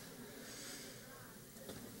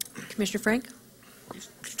 Commissioner Frank?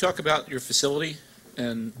 Could you talk about your facility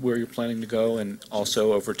and where you're planning to go, and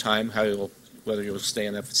also over time, whether you'll stay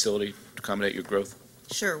in that facility to accommodate your growth?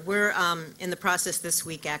 Sure. We're in the process this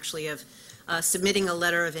week, actually, of submitting a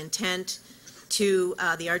letter of intent to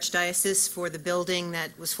the Archdiocese for the building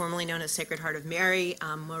that was formerly known as Sacred Heart of Mary.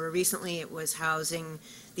 More recently, it was housing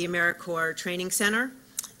the AmeriCorps Training Center.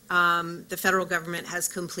 The federal government has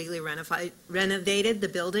completely renovated the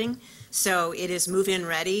building, so it is move-in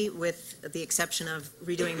ready with the exception of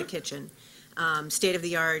redoing the kitchen.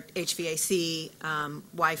 State-of-the-art HVAC,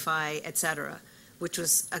 Wi-Fi, et cetera, which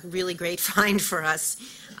was a really great find for us.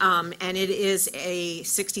 And it is a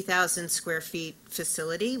 60,000 square feet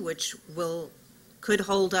facility, which could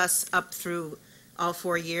hold us up through all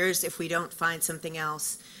 4 years if we don't find something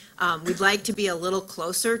else. We'd like to be a little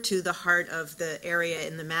closer to the heart of the area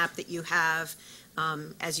in the map that you have.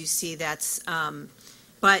 As you see,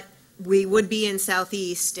 but we would be in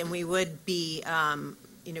Southeast, and we would be,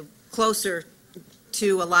 closer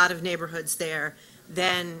to a lot of neighborhoods there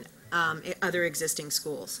than other existing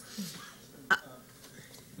schools.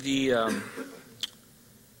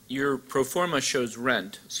 Your pro forma shows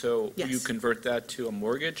rent, so Yes. you convert that to a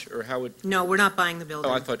mortgage, or how would? No, we're not buying the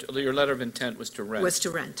building. Oh, I thought your letter of intent was to rent. Was to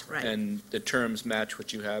rent, right. And the terms match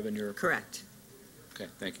what you have in your? Correct. Okay,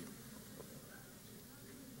 thank you.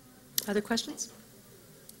 Other questions?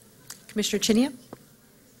 Commissioner Chinia?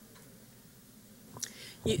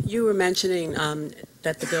 You were mentioning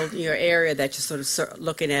that your area that you're sort of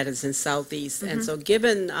looking at is in Southeast. And so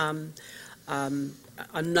given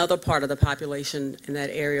another part of the population in that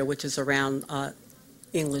area, which is around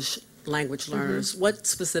English language learners, what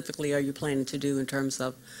specifically are you planning to do in terms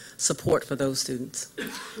of support for those students?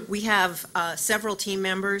 We have several team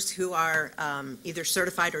members who are either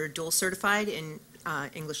certified or dual certified in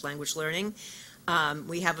English language learning.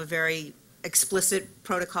 We have a very explicit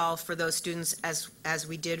protocol for those students as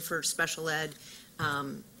we did for special ed,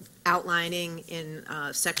 outlining in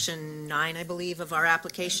section 9, I believe, of our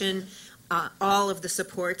application, all of the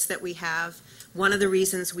supports that we have. One of the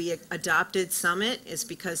reasons we adopted Summit is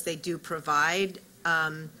because they do provide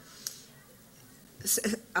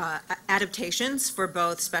adaptations for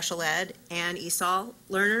both special ed and ESOL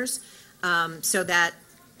learners, so that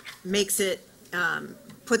makes it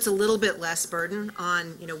puts a little bit less burden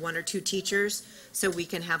on 1 or 2 teachers, so we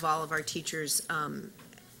can have all of our teachers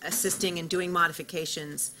assisting and doing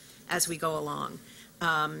modifications as we go along.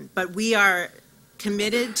 But we are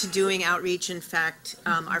committed to doing outreach. In fact,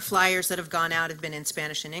 our flyers that have gone out have been in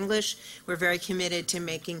Spanish and English. We're very committed to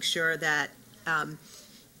making sure that,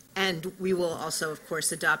 and we will also, of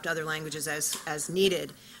course, adopt other languages as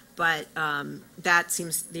needed. But that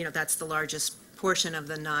seems, that's the largest portion of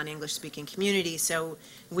the non-English speaking community. So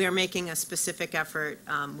we are making a specific effort.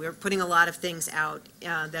 We're putting a lot of things out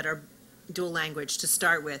that are dual language to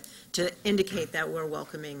start with, to indicate that we're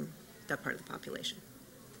welcoming that part of the population.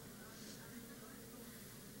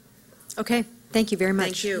 Okay, thank you very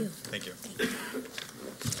much. Thank you. Thank you.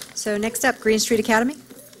 So next up, Green Street Academy.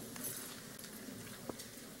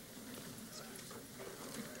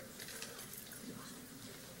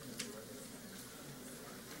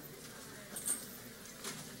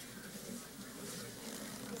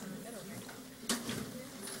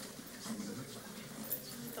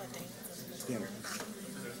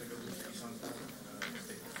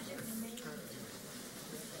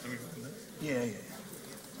 Yeah.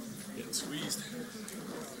 Getting squeezed.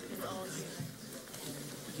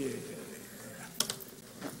 Yeah.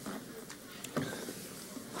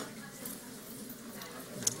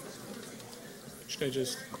 Should I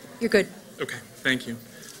just? You're good. Okay, thank you.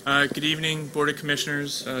 Good evening, Board of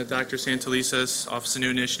Commissioners, Dr. Santelises, Office of New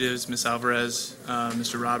Initiatives, Ms. Alvarez,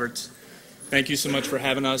 Mr. Roberts. Thank you so much for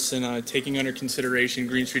having us and taking under consideration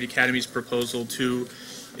Green Street Academy's proposal to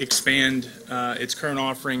expand its current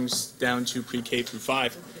offerings down to pre-K through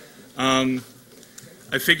 5.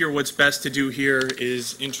 I figure what's best to do here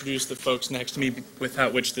is introduce the folks next to me,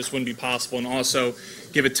 without which this wouldn't be possible, and also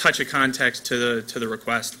give a touch of context to the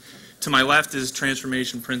request. To my left is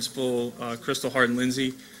Transformation Principal Crystal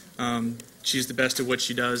Harden-Lindsay. She's the best at what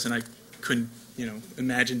she does, and I couldn't,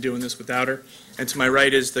 imagine doing this without her. And to my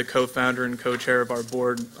right is the co-founder and co-chair of our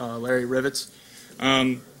board, Larry Rivets.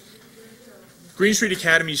 Green Street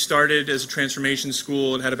Academy started as a transformation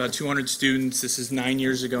school. It had about 200 students. This is 9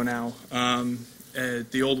 years ago now, at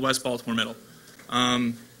the old West Baltimore Middle.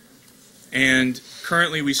 And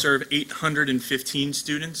currently we serve 815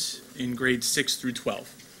 students in grades 6 through 12.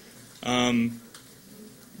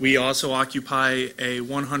 We also occupy a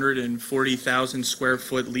 140,000 square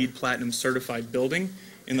foot LEED Platinum certified building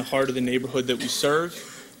in the heart of the neighborhood that we serve,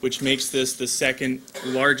 which makes this the second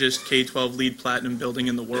largest K-12 LEED Platinum building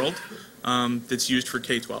in the world that's used for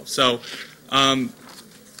K-12. So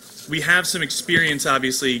we have some experience,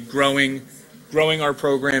 obviously, growing our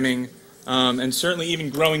programming and certainly even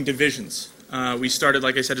growing divisions. We started,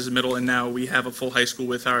 like I said, as a middle, and now we have a full high school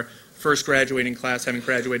with our first graduating class having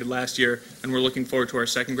graduated last year, and we're looking forward to our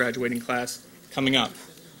second graduating class coming up.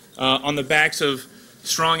 On the backs of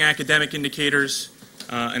strong academic indicators,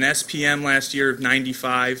 an SPM last year of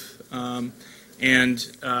 95,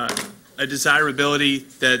 and a desirability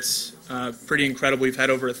that's pretty incredible. We've had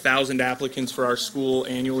over 1,000 applicants for our school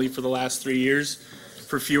annually for the last 3 years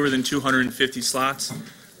for fewer than 250 slots.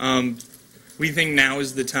 We think now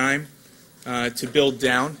is the time to build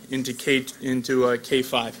down into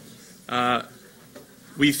K-5.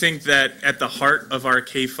 We think that at the heart of our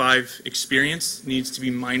K-5 experience needs to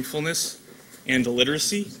be mindfulness and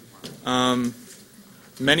literacy.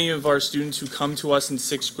 Many of our students who come to us in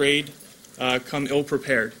 6th grade come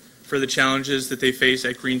ill-prepared for the challenges that they face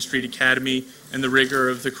at Green Street Academy and the rigor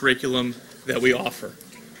of the curriculum that we offer.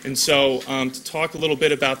 And so to talk a little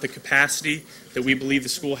bit about the capacity that we believe the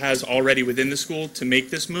school has already within the school to make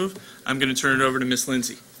this move, I'm going to turn it over to Ms.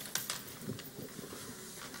 Lindsay.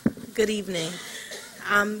 Good evening.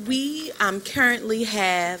 We currently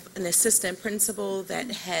have an assistant principal that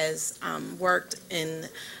has worked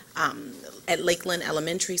at Lakeland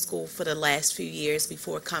Elementary School for the last few years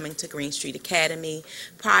before coming to Green Street Academy.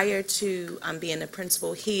 Prior to being a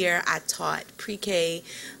principal here, I taught pre-K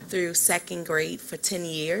through 2nd grade for 10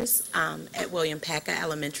 years at William Packer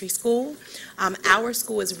Elementary School. Our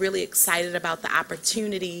school is really excited about the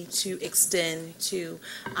opportunity to extend to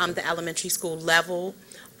the elementary school level,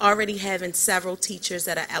 already having several teachers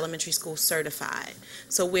that are elementary school certified.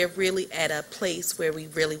 So we're really at a place where we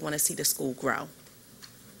really want to see the school grow.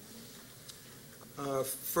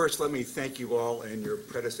 First, let me thank you all and your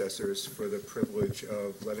predecessors for the privilege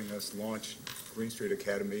of letting us launch Green Street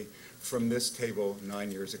Academy from this table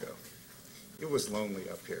 9 years ago. It was lonely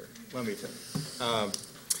up here, let me tell you.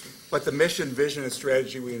 But the mission, vision, and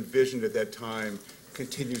strategy we envisioned at that time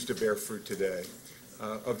continues to bear fruit today.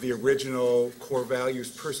 Of the original core values,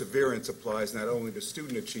 perseverance applies not only to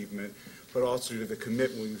student achievement, but also to the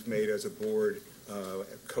commitment we've made as a board,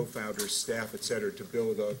 co-founders, staff, et cetera, to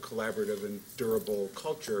build a collaborative and durable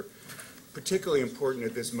culture, particularly important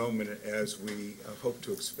at this moment as we hope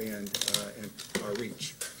to expand our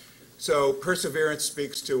reach. So perseverance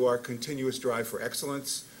speaks to our continuous drive for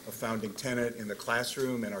excellence, a founding tenet in the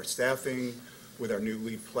classroom and our staffing, with our new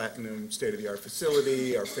LEED Platinum state-of-the-art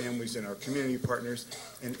facility, our families and our community partners,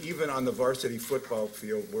 and even on the varsity football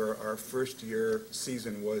field where our first-year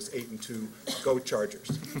season was 8-2, go Chargers.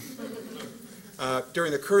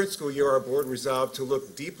 During the current school year, our board resolved to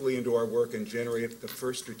look deeply into our work and generate the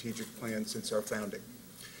first strategic plan since our founding.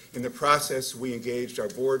 In the process, we engaged our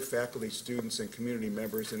board, faculty, students, and community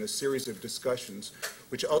members in a series of discussions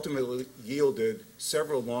which ultimately yielded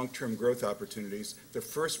several long-term growth opportunities, the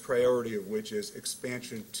first priority of which is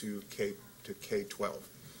expansion to K-12.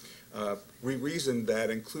 We reasoned that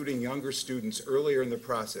including younger students earlier in the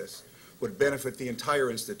process would benefit the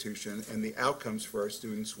entire institution, and the outcomes for our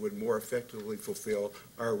students would more effectively fulfill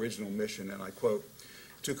our original mission, and I quote,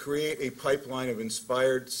 "To create a pipeline of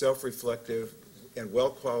inspired, self-reflective, and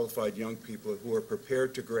well-qualified young people who are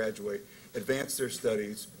prepared to graduate, advance their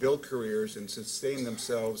studies, build careers, and sustain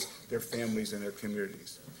themselves, their families, and their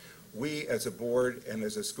communities. We, as a board and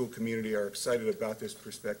as a school community, are excited about this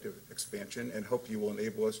prospective expansion and hope you will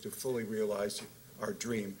enable us to fully realize our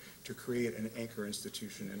dream to create an anchor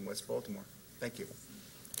institution in West Baltimore. Thank you.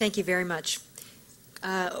 Thank you very much.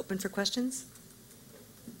 Open for questions?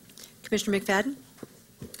 Commissioner McFadden?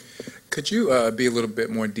 Could you be a little bit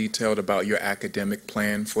more detailed about your academic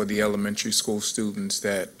plan for the elementary school students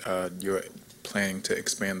that you're planning to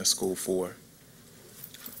expand the school for?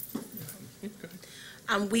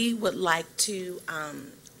 We would like to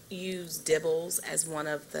use DIBELS as one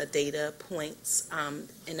of the data points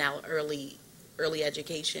in our early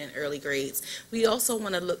education, early grades. We also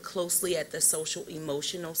want to look closely at the social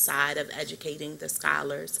emotional side of educating the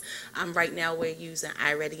scholars. Right now we're using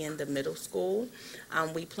iReady in the middle school.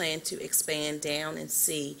 We plan to expand down and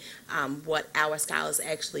see what our scholars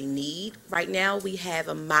actually need. Right now we have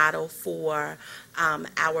a model for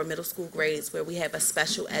our middle school grades where we have a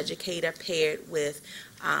special educator paired with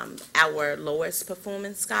our lowest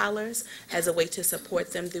performance scholars as a way to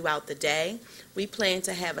support them throughout the day. We plan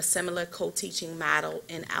to have a similar co-teaching model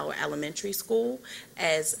in our elementary school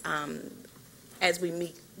as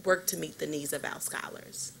we work to meet the needs of our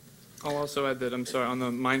scholars. I'll also add that, on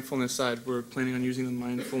the mindfulness side, we're planning on using the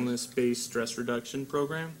mindfulness-based stress reduction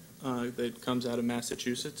program that comes out of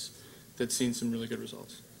Massachusetts that's seen some really good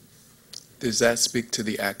results. Does that speak to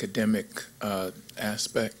the academic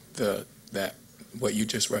aspect, what you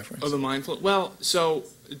just referenced? Oh, the mindful. Well, so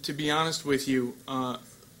to be honest with you,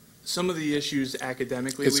 some of the issues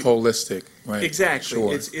academically. It's holistic, right? Exactly.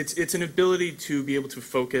 Sure. It's an ability to be able to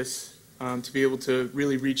focus, to be able to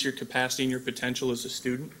really reach your capacity and your potential as a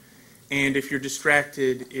student. And if you're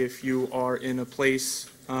distracted, if you are in a place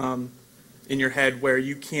in your head where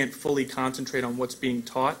you can't fully concentrate on what's being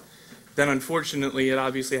taught, then unfortunately it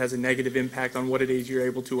obviously has a negative impact on what it is you're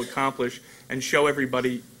able to accomplish and show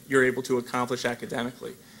everybody you're able to accomplish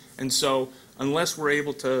academically. And so unless we're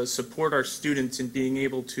able to support our students in being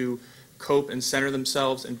able to cope and center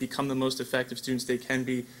themselves and become the most effective students they can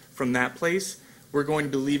be from that place, we're going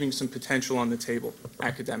to be leaving some potential on the table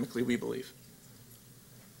academically, we believe.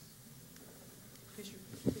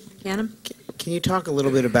 Canham? Can you talk a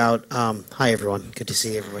little bit about, hi everyone, good to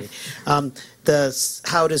see everybody. How does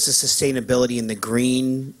the sustainability and the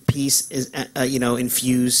green piece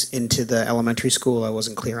infuse into the elementary school? I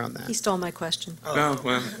wasn't clear on that. He stole my question. Oh,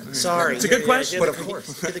 well. Sorry. It's a good question. But of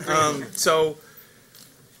course. So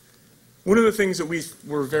one of the things that we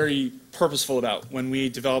were very purposeful about when we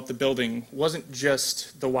developed the building wasn't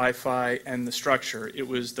just the Wi-Fi and the structure, it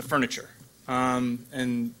was the furniture.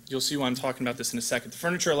 And you'll see why I'm talking about this in a second. The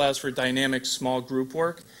furniture allows for dynamic small group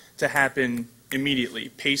work to happen immediately.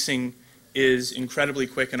 Pacing is incredibly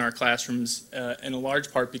quick in our classrooms in a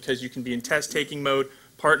large part because you can be in test-taking mode,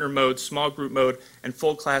 partner mode, small group mode, and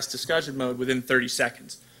full class discussion mode within 30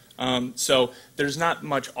 seconds. So there's not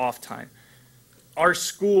much off time. Our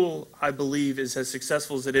school, I believe, is as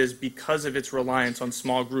successful as it is because of its reliance on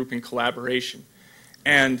small group and collaboration.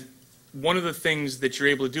 And one of the things that you're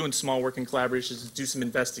able to do in small work and collaborations is do some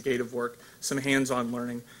investigative work, some hands-on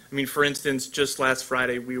learning. I mean, for instance, just last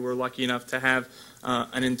Friday, we were lucky enough to have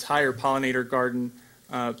an entire pollinator garden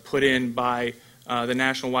put in by the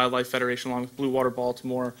National Wildlife Federation along with Blue Water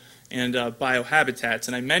Baltimore and Biohabitats.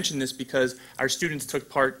 And I mention this because our students took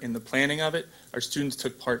part in the planning of it, our students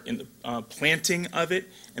took part in the planting of it,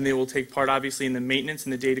 and they will take part, obviously, in the maintenance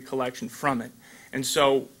and the data collection from it. And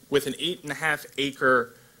so with an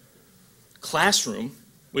 8.5-acre classroom,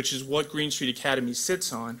 which is what Green Street Academy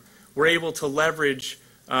sits on, we're able to leverage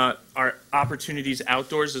our opportunities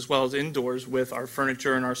outdoors as well as indoors with our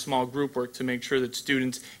furniture and our small group work to make sure that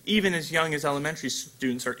students, even as young as elementary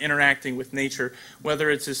students, are interacting with nature, whether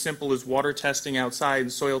it's as simple as water testing outside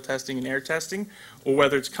and soil testing and air testing, or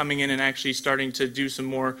whether it's coming in and actually starting to do some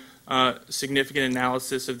more significant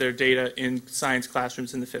analysis of their data in science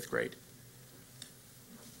classrooms in the 5th grade.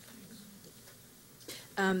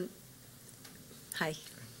 Hi.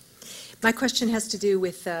 My question has to do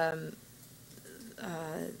with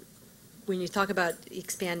when you talk about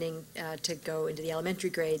expanding to go into the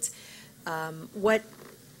elementary grades, what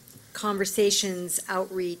conversations,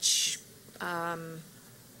 outreach,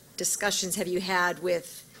 discussions have you had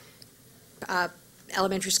with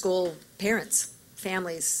elementary school parents,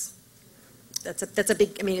 families? That's a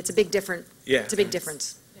big, I mean, it's a big difference.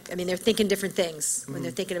 I mean, they're thinking different things when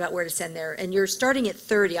they're thinking about where to send their, and you're starting at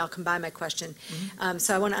 30, I'll combine my question.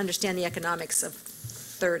 So I want to understand the economics of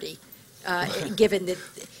 30, given that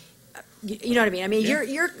You know what I mean? I mean, Yeah.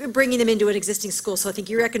 you're bringing them into an existing school, so I think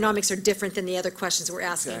your economics are different than the other questions we're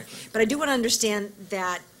asking. Exactly. But I do want to understand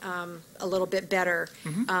that a little bit better,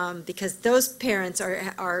 Mhm. because those parents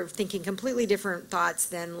are thinking completely different thoughts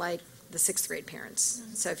than like the sixth grade parents.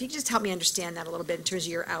 So if you could just help me understand that a little bit in terms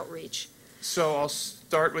of your outreach. So I'll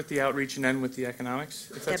start with the outreach and end with the economics,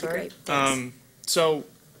 if that's That'd be all right. great. Thanks. So,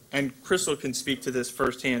 and Crystal can speak to this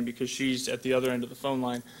firsthand because she's at the other end of the phone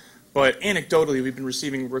line. But anecdotally, we've been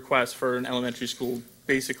receiving requests for an elementary school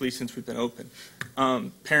basically since we've been open.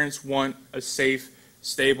 Parents want a safe,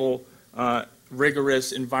 stable,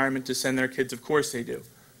 rigorous environment to send their kids. Of course they do.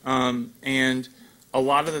 And a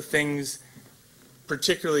lot of the things,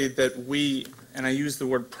 particularly that we, and I use the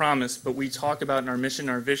word promise, but we talk about in our mission,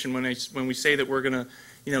 our vision, when we say that we're going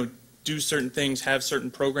to, do certain things, have certain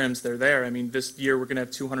programs that are there. I mean, this year we're going to have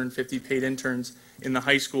 250 paid interns in the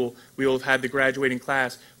high school. We will have had the graduating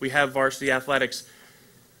class. We have varsity athletics.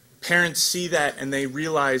 Parents see that and they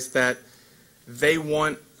realize that they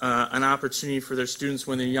want an opportunity for their students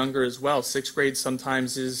when they're younger as well. Sixth grade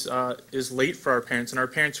sometimes is late for our parents, and our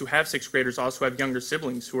parents who have sixth graders also have younger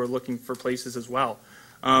siblings who are looking for places as well.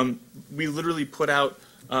 We literally put out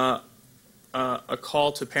a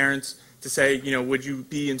call to parents to say, would you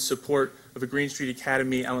be in support of a Green Street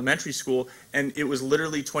Academy elementary school? And it was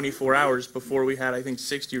literally 24 hours before we had, I think,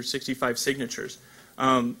 60 or 65 signatures.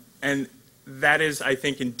 And that is, I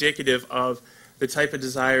think, indicative of the type of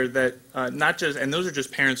desire that not just, and those are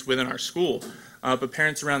just parents within our school, but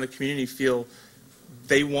parents around the community feel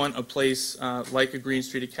they want a place like a Green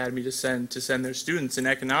Street Academy to send their students. And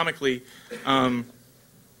economically,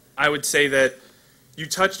 I would say that you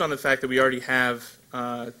touched on the fact that we already have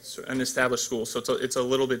an established school, so it's a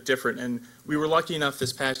little bit different. And we were lucky enough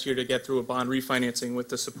this past year to get through a bond refinancing with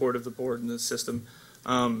the support of the board and the system.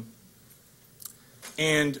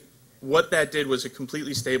 And what that did was it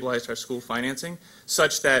completely stabilized our school financing,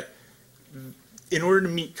 such that in order to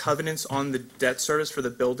meet covenants on the debt service for the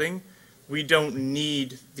building, we don't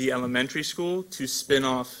need the elementary school to spin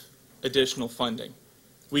off additional funding.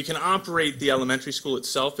 We can operate the elementary school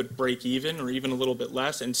itself at break even or even a little bit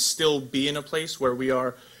less and still be in a place where we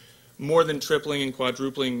are more than tripling and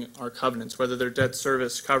quadrupling our covenants, whether they're debt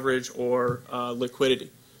service coverage or liquidity.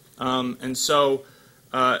 And so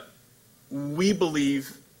we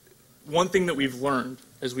believe one thing that we've learned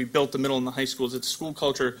as we built the middle and the high schools, it's school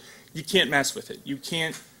culture, you can't mess with it. You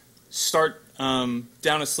can't start down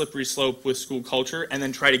a slippery slope with school culture and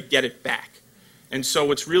then try to get it back. And so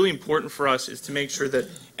what's really important for us is to make sure that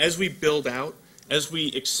as we build out, as we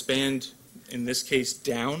expand, in this case,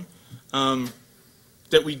 down,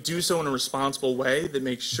 that we do so in a responsible way that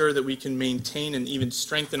makes sure that we can maintain and even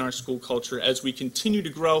strengthen our school culture as we continue to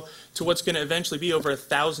grow to what's going to eventually be over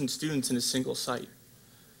 1,000 students in a single site.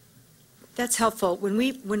 That's helpful.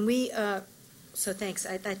 So thanks.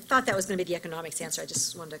 I thought that was going to be the economics answer. I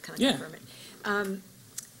just wanted to kind of confirm it.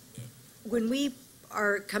 When we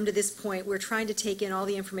come to this point, we're trying to take in all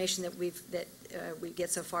the information that we get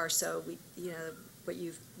so far. So what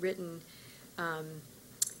you've written,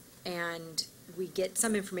 and we get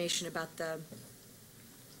some information about the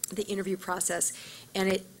interview process,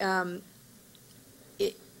 and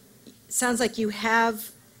it sounds like you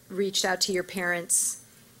have reached out to your parents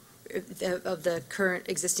of the current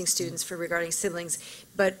existing students regarding siblings,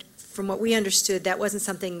 but from what we understood, that wasn't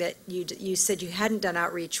something that you said you hadn't done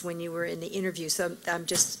outreach when you were in the interview. So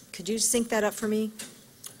could you sync that up for me?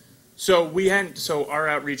 So our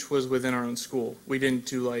outreach was within our own school. We didn't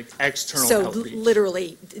do like external outreach. So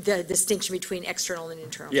literally the distinction between external and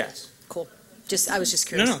internal? Yes. Cool. I was just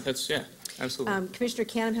curious. No, absolutely. Commissioner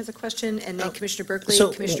Canham has a question, and then Commissioner Berkeley,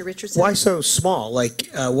 So Commissioner Richardson. why so small? Like,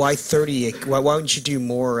 why 30? Why wouldn't you do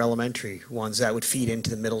more elementary ones that would feed into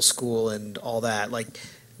the middle school and all that? Like,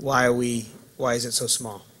 why is it so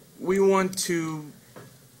small? We want to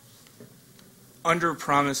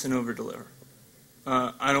under-promise and over-deliver.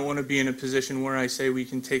 I don't want to be in a position where I say we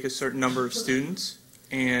can take a certain number of students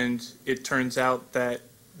and it turns out that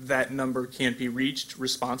that number can't be reached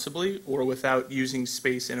responsibly or without using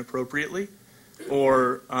space inappropriately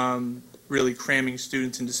or really cramming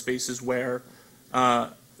students into spaces where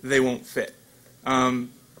they won't fit. The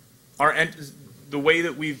way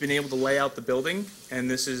that we've been able to lay out the building, and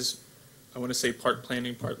this is, I want to say, part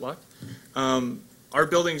planning, part luck, our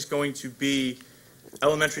building's going to be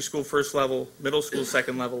elementary school first level, middle school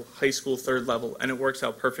second level, high school third level, and it works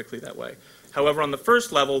out perfectly that way. However, on the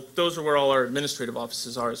first level, those are where all our administrative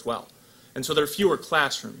offices are as well. And so there are fewer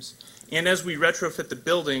classrooms. And as we retrofit the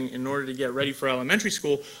building in order to get ready for elementary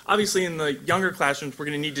school, obviously in the younger classrooms, we're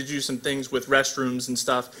going to need to do some things with restrooms and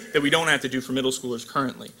stuff that we don't have to do for middle schoolers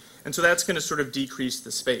currently. And so that's going to sort of decrease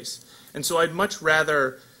the space. And so I'd much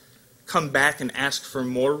rather come back and ask for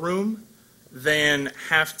more room than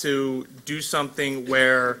have to do something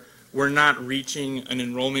where we're not reaching an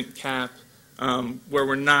enrollment cap, where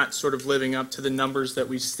we're not sort of living up to the numbers that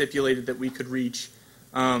we stipulated that we could reach.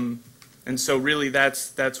 And so really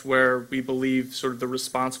that's where we believe sort of the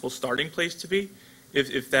responsible starting place to be,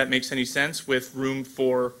 if that makes any sense, with room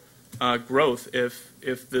for growth,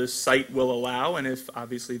 if the site will allow and if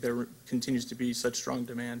obviously there continues to be such strong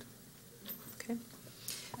demand. Okay.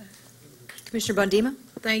 Commissioner Bondima?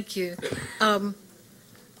 Thank you. I'm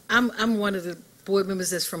one of the board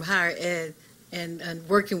members that's from higher ed and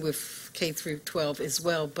working with K through 12 as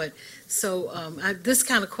well. But so this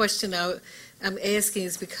kind of question I'm asking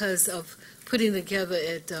is because of putting together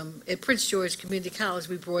at Prince George Community College,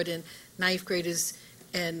 we brought in ninth graders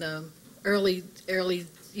and early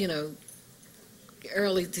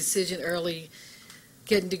decision, early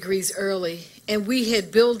getting degrees early, and we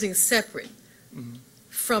had buildings separate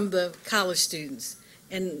from the college students,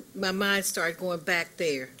 and my mind started going back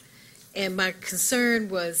there. And my concern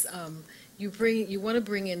was you want to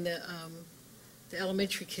bring in the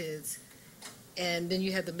elementary kids, and then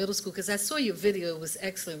you have the middle school, because I saw your video, it was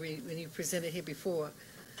excellent when you presented here before.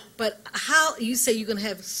 But how, you say you're going to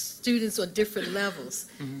have students on different levels.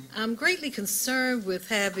 I'm greatly concerned with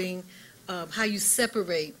having how you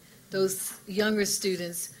separate those younger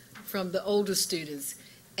students from the older students.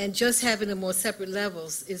 And just having them on separate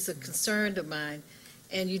levels is a concern of mine.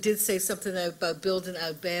 And you did say something about building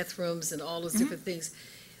out bathrooms and all those different things.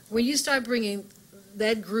 When you start bringing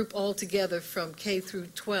that group all together from K through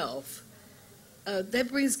 12, that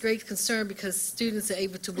brings great concern because students are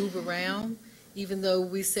able to move around, even though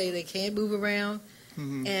we say they can't move around.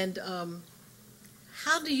 And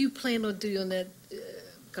how do you plan on doing that,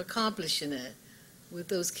 accomplishing that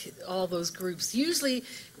with all those groups? Usually,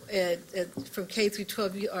 from K through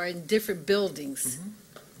 12, you are in different buildings.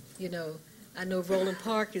 You know, I know Roland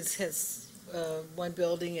Park has one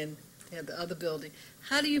building and the other building.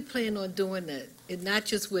 How do you plan on doing that? And not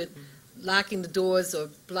just with locking the doors or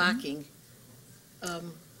blocking.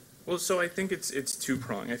 Well, so I think it's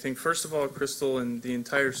two-pronged. I think, first of all, Crystal and the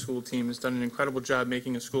entire school team has done an incredible job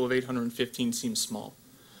making a school of 815 seem small.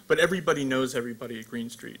 But everybody knows everybody at Green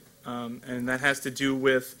Street. And that has to do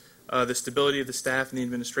with the stability of the staff and the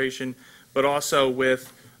administration, but also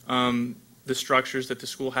with the structures that the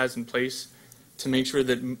school has in place to make sure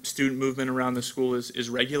that student movement around the school is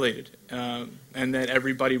regulated and that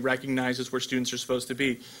everybody recognizes where students are supposed to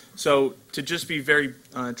be. So to just be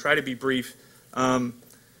try to be brief,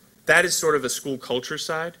 that is sort of a school culture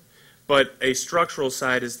side, but a structural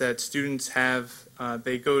side is that students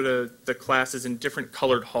they go to the classes in different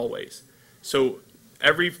colored hallways. So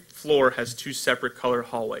every floor has two separate colored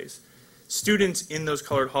hallways. Students in those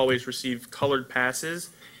colored hallways receive colored passes,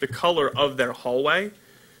 the color of their hallway,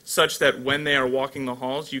 such that when they are walking the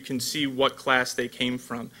halls, you can see what class they came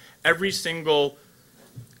from. Every single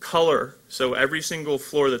color, so every single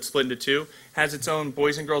floor that's split into two, has its own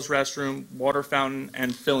boys and girls restroom, water fountain,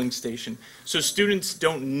 and filling station. So students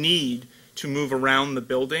don't need to move around the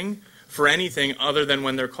building for anything other than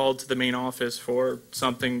when they're called to the main office for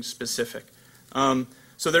something specific.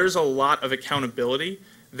 So there's a lot of accountability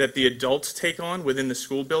that the adults take on within the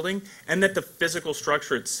school building, and that the physical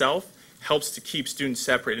structure itself helps to keep students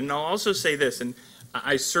separate. And I'll also say this, and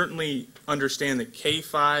I certainly understand that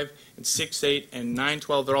K-5 and 6-8 and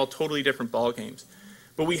 9-12, they're all totally different ball games.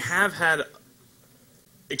 But we have had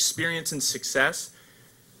experience and success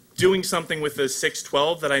doing something with the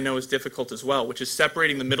 6-12 that I know is difficult as well, which is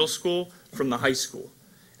separating the middle school from the high school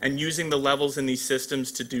and using the levels in these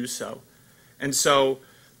systems to do so. And so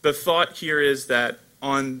the thought here is that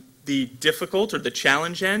on the difficult or the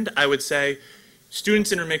challenge end, I would say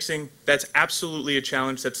students intermixing, that's absolutely a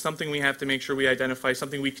challenge. That's something we have to make sure we identify,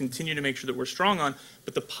 something we continue to make sure that we're strong on.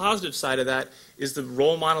 But the positive side of that is the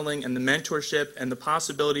role modeling and the mentorship and the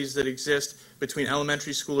possibilities that exist between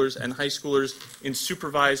elementary schoolers and high schoolers in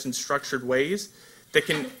supervised and structured ways that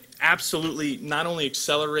can absolutely not only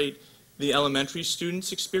accelerate the elementary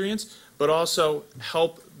students' experience, but also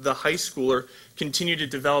help the high schooler continue to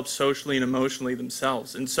develop socially and emotionally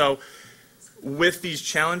themselves. And so with these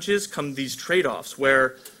challenges come these trade-offs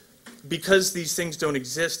where, because these things don't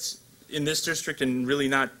exist in this district and really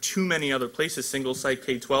not too many other places, single-site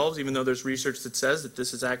K-12s, even though there's research that says that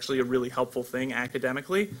this is actually a really helpful thing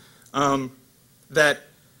academically, that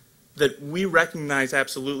that we recognize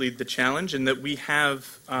absolutely the challenge, and that we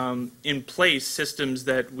have in place systems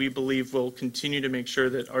that we believe will continue to make sure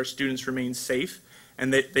that our students remain safe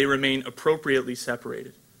and that they remain appropriately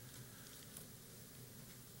separated.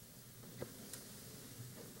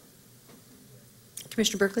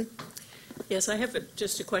 Commissioner Berkeley? Yes, I have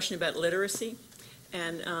just a question about literacy,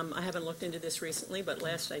 and I haven't looked into this recently, but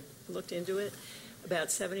last I looked into it,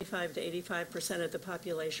 about 75 to 85% of the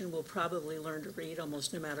population will probably learn to read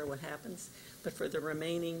almost no matter what happens, but for the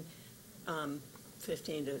remaining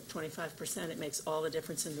 15 to 25%, it makes all the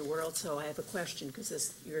difference in the world. So I have a question,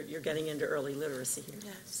 because you're getting into early literacy here.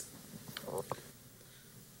 Yes.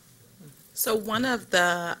 So one of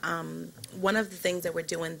the things that we're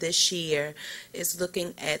doing this year is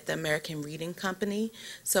looking at the American Reading Company.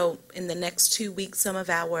 So in the next 2 weeks, some of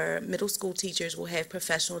our middle school teachers will have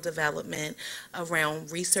professional development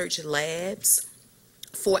around research labs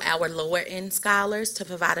for our lower end scholars to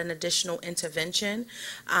provide an additional intervention.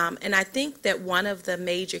 And I think that one of the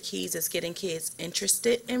major keys is getting kids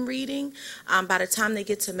interested in reading. By the time they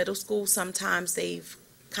get to middle school, sometimes they've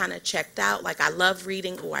kind of checked out, like I love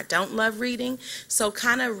reading or I don't love reading. So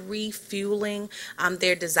kind of refueling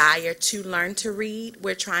their desire to learn to read.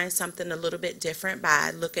 We're trying something a little bit different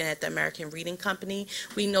by looking at the American Reading Company.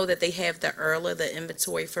 We know that they have the IRLA, the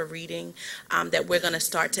inventory for reading, that we're going to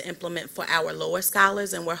start to implement for our lower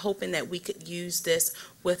scholars, and we're hoping that we could use this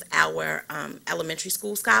with our elementary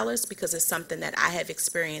school scholars, because it's something that I have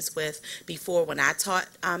experience with before when I taught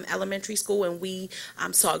elementary school, and we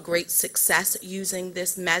saw great success using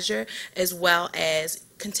this measure, as well as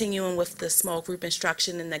continuing with the small group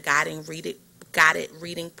instruction and the guided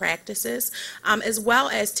reading practices, as well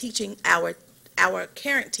as teaching our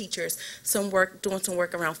current teachers doing some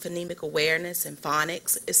work around phonemic awareness and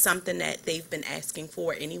phonics is something that they've been asking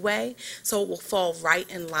for anyway. So it will fall right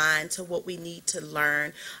in line to what we need to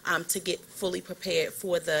learn to get fully prepared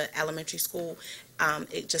for the elementary school.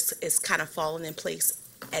 It just is kind of falling in place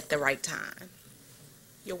at the right time.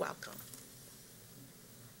 You're welcome.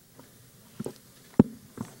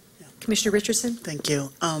 Commissioner Richardson? Thank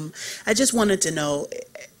you. I just wanted to know,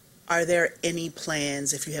 are there any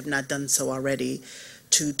plans, if you have not done so already,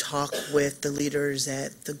 to talk with the leaders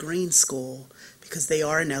at the Green School, because they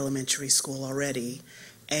are an elementary school already,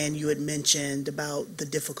 and you had mentioned about the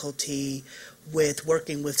difficulty with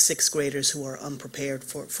working with sixth graders who are unprepared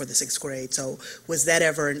for the sixth grade. So was that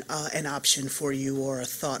ever an option for you, or a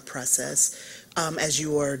thought process as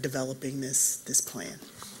you are developing this plan?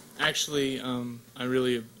 Actually, I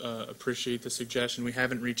really appreciate the suggestion. We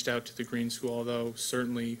haven't reached out to the Green School, although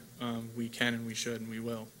certainly we can and we should and we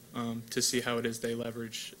will, to see how it is they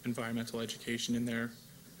leverage environmental education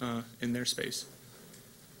in their space.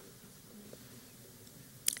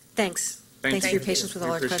 Thanks. Thank Thanks for you. your patience with all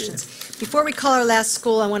We our appreciate questions. Before we call our last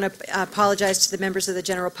school, I want to apologize to the members of the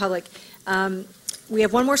general public. We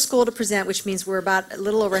have one more school to present, which means we're about a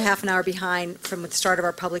little over half an hour behind from the start of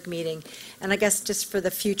our public meeting. And I guess just for the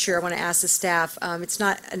future, I want to ask the staff,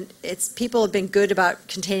 people have been good about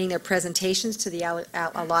containing their presentations to the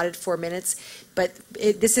allotted 4 minutes, but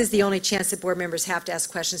this is the only chance that board members have to ask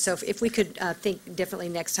questions. So if we could think differently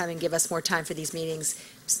next time and give us more time for these meetings,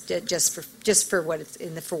 just for what it's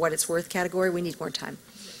in the for what it's worth category, we need more time.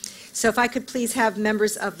 So if I could please have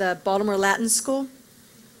members of the Baltimore Latin School.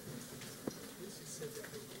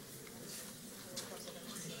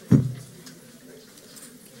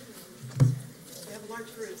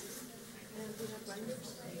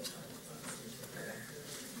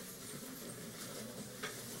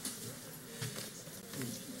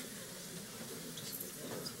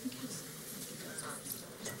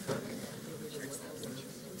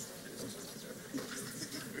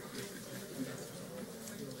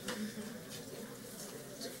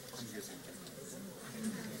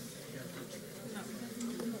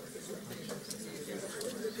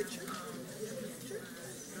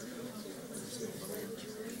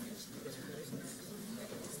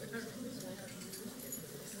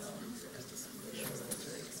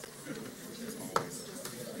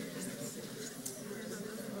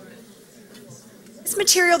 This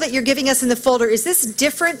material that you're giving us in the folder, is this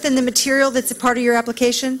different than the material that's a part of your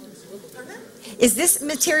application? Is this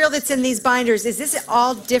material that's in these binders, is this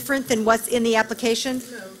all different than what's in the application?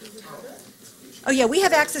 Oh yeah, we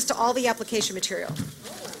have access to all the application material.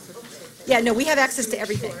 Yeah, no, we have access to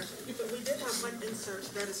everything. But we did have one insert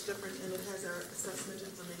that is different, and it has our assessment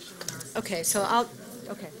information and our... Okay, so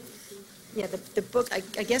okay. Yeah, the book,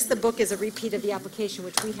 I guess the book is a repeat of the application,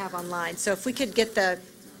 which we have online. So if we could get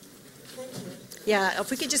if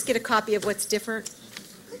we could just get a copy of what's different.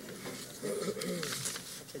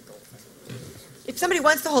 If somebody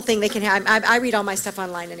wants the whole thing, they can have, I read all my stuff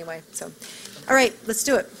online anyway, so. All right, let's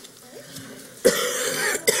do it.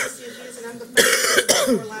 And I'm the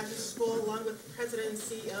president of Latin School, along with the president and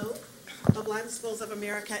CEO of Latin Schools of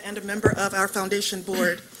America and a member of our foundation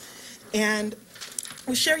board. And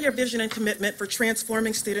we share your vision and commitment for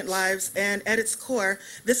transforming student lives, and at its core,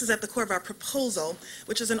 this is at the core of our proposal,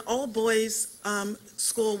 which is an all-boys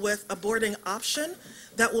school with a boarding option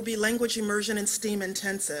that will be language immersion and STEAM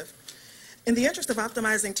intensive. In the interest of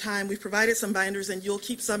optimizing time, we've provided some binders, and you'll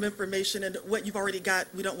keep some information, and what you've already got,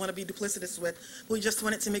 we don't want to be duplicitous with. We just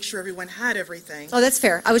wanted to make sure everyone had everything. Oh, that's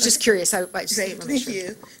fair. I was just curious. I just Great, wanted to make thank sure.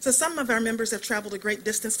 you. So some of our members have traveled a great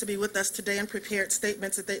distance to be with us today and prepared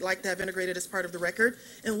statements that they'd like to have integrated as part of the record,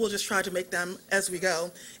 and we'll just try to make them as we go.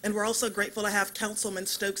 And we're also grateful to have Councilman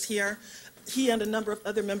Stokes here. He and a number of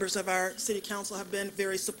other members of our city council have been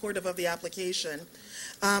very supportive of the application.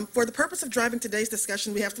 For the purpose of driving today's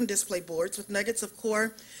discussion, we have some display boards with nuggets of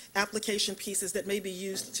core application pieces that may be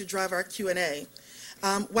used to drive our Q&A.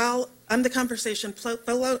 While I'm the conversation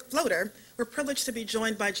floater, we're privileged to be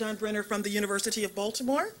joined by John Brenner from the University of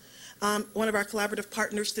Baltimore, one of our collaborative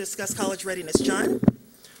partners to discuss college readiness. John?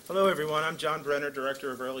 Hello, everyone. I'm John Brenner,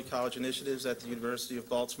 Director of Early College Initiatives at the University of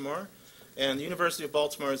Baltimore. And the University of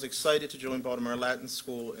Baltimore is excited to join Baltimore Latin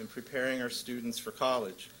School in preparing our students for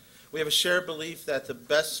college. We have a shared belief that the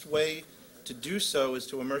best way to do so is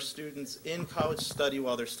to immerse students in college study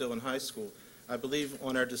while they're still in high school. I believe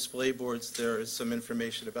on our display boards there is some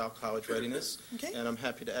information about college readiness, Okay. and I'm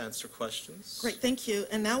happy to answer questions. Great, thank you.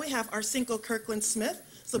 And now we have Arsenko Kirkland Smith,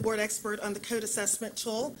 who's a board expert on the code assessment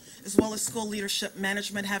tool, as well as school leadership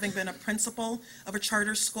management, having been a principal of a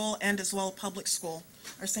charter school and as well a public school.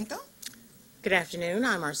 Arsenko? Good afternoon.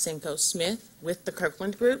 I'm Arsenko Smith with the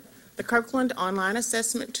Kirkland Group. The Kirkland Online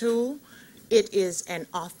Assessment Tool, it is an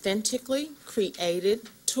authentically created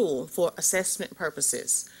tool for assessment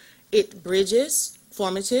purposes. It bridges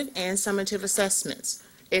formative and summative assessments.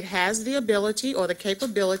 It has the ability or the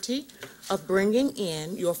capability of bringing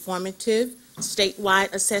in your formative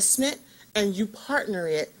statewide assessment, and you partner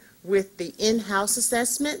it with the in-house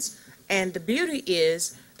assessments. And the beauty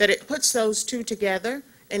is that it puts those two together,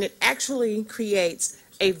 and it actually creates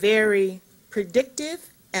a very predictive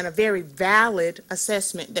and a very valid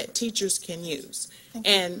assessment that teachers can use.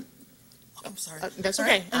 And I'm sorry. That's All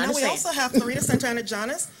okay. right. And I now we understand. also have Clarita Santana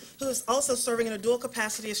Jonas, who is also serving in a dual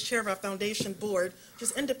capacity as chair of our foundation board, which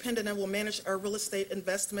is independent and will manage our real estate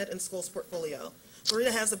investment and schools portfolio.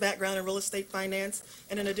 Clarita has a background in real estate finance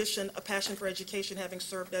and, in addition, a passion for education, having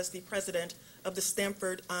served as the president of the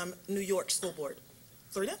Stamford, New York School Board.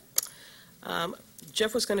 Clarita?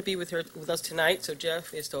 Jeff was going to be with us tonight, so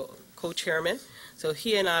Jeff is the co-chairman. So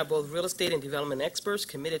he and I are both real estate and development experts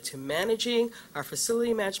committed to managing our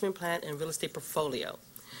facility management plan and real estate portfolio.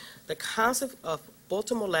 The concept of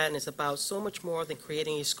Baltimore Latin is about so much more than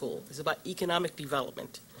creating a school. It's about economic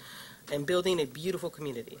development and building a beautiful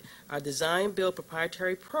community. Our design-build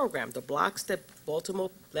proprietary program, the blocks that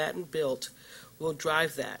Baltimore Latin built, will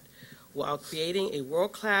drive that, while creating a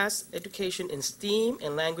world-class education in STEAM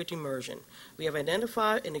and language immersion. We have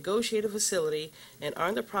identified and negotiated a facility and are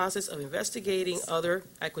in the process of investigating other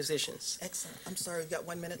acquisitions. Excellent. I'm sorry, we've got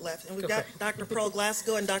 1 minute left. And we've Okay. got Dr. Pearl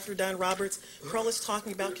Glasgow and Dr. Dunn Roberts. Pearl is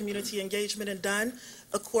talking about community engagement, and Dunn,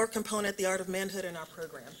 a core component, the art of manhood in our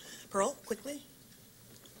program. Pearl, quickly.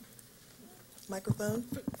 Microphone.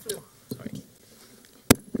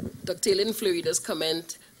 Dr. Lynn Florida's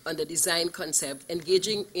comment on the design concept,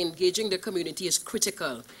 engaging the community is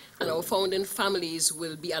critical, and our founding families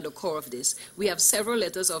will be at the core of this. We have several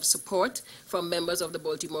letters of support from members of the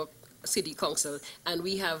Baltimore City Council, and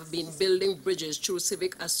we have been building bridges through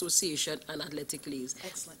civic association and athletic leagues.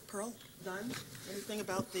 Excellent. Pearl, Dunn, anything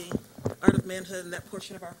about the art of manhood in that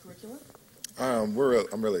portion of our curriculum? I'm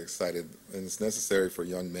really excited, and it's necessary for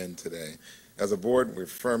young men today. As a board, we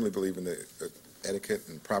firmly believe in the etiquette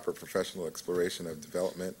and proper professional exploration of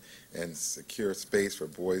development and secure space for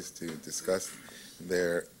boys to discuss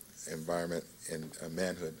their environment and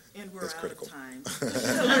manhood. And we're is critical. out of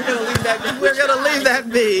time. We're going to leave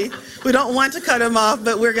that be. We don't want to cut him off,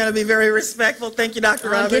 but we're going to be very respectful. Thank you, Dr.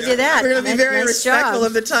 I'll Roberts. give you that. We're going to be very Nice respectful job.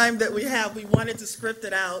 of the time that we have. We wanted to script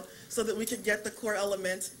it out so that we could get the core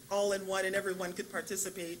elements all in one and everyone could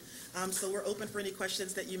participate. So we're open for any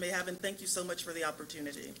questions that you may have, and thank you so much for the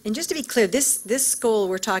opportunity. And just to be clear, this school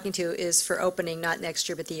we're talking to is for opening not next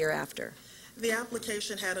year, but the year after. The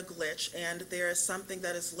application had a glitch, and there is something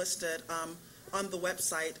that is listed on the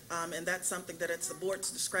website, and that's something that it's the board's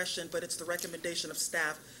discretion, but it's the recommendation of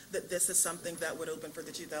staff that this is something that would open for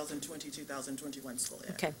the 2020-2021 school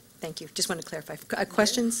year. Okay, thank you. Just wanted to clarify.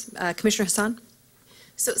 Questions? Commissioner Hassan?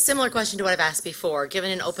 So similar question to what I've asked before.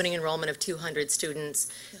 Given an opening enrollment of 200 students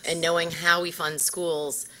and knowing how we fund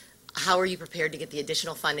schools, how are you prepared to get the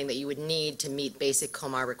additional funding that you would need to meet basic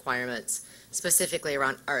COMAR requirements, specifically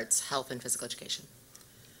around arts, health, and physical education?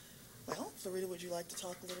 Well, Florida, would you like to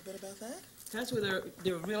talk a little bit about that? That's where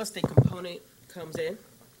the real estate component comes in.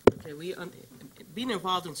 Okay, being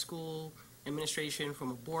involved in school administration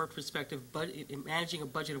from a board perspective, managing a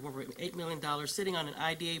budget of over $8 million, sitting on an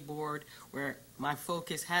IDA board where my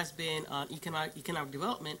focus has been on economic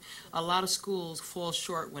development, a lot of schools fall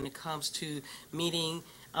short when it comes to meeting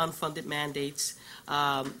unfunded mandates,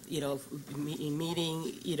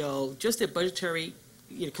 meeting, just their budgetary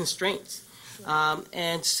constraints.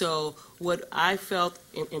 And so what I felt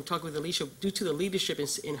in talking with Alicia, due to the leadership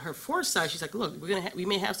in her foresight, she's like, look, we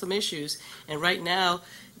may have some issues, and right now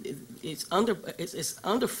it's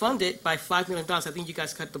underfunded by $5 million. I think you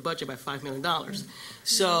guys cut the budget by $5 million.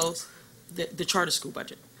 So the charter school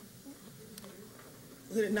budget.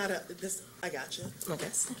 I got you. Okay.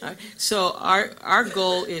 All right. So our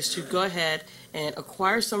goal is to go ahead and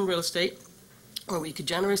acquire some real estate, or we could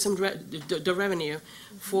generate some the revenue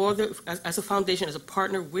for as a foundation, as a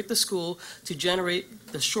partner with the school to generate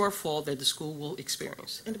the shortfall that the school will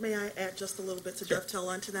experience. And may I add just a little bit to dovetail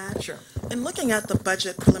onto that? Sure. In looking at the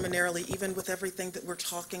budget preliminarily, even with everything that we're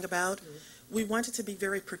talking about, we wanted to be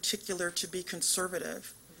very particular to be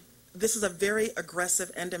conservative. This is a very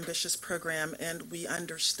aggressive and ambitious program, and we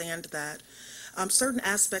understand that. Certain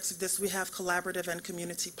aspects of this, we have collaborative and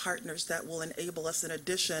community partners that will enable us, in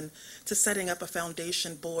addition to setting up a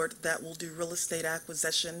foundation board that will do real estate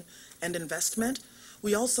acquisition and investment.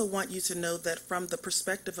 We also want you to know that from the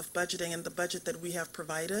perspective of budgeting and the budget that we have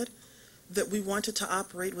provided, that we wanted to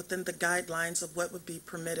operate within the guidelines of what would be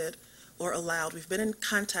permitted or allowed. We've been in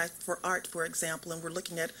contact for art, for example, and we're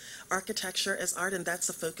looking at architecture as art, and that's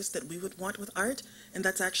a focus that we would want with art, and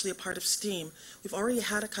that's actually a part of STEAM. We've already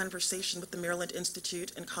had a conversation with the Maryland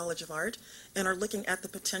Institute and College of Art and are looking at the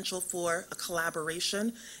potential for a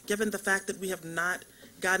collaboration. Given the fact that we have not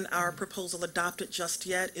gotten our proposal adopted just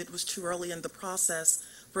yet, it was too early in the process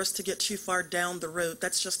for us to get too far down the road.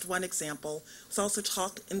 That's just one example. We've also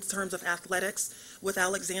talked in terms of athletics with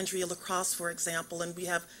Alexandria Lacrosse, for example, and we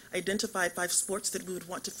have identified 5 sports that we would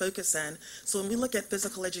want to focus in. So when we look at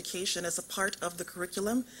physical education as a part of the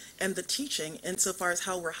curriculum and the teaching insofar as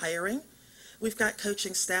how we're hiring, we've got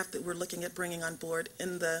coaching staff that we're looking at bringing on board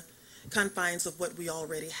in the confines of what we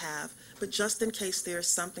already have. But just in case there's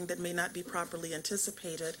something that may not be properly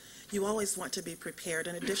anticipated, you always want to be prepared.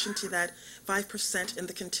 In addition to that 5% in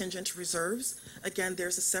the contingent reserves, again,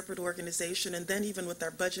 there's a separate organization, and then even with our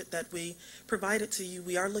budget that we provided to you,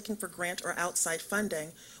 we are looking for grant or outside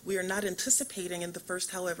funding. We are not anticipating in the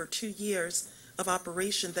first, however, 2 years of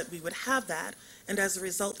operation that we would have that, and as a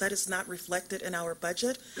result, that is not reflected in our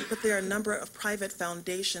budget, but there are a number of private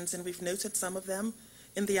foundations, and we've noted some of them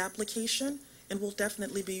in the application, and we'll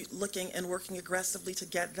definitely be looking and working aggressively to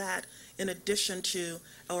get that in addition to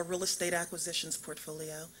our real estate acquisitions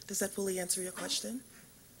portfolio. Does that fully answer your question?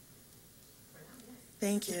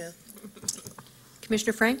 Thank you.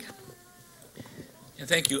 Commissioner Frank? Yeah,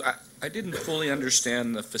 thank you. I didn't fully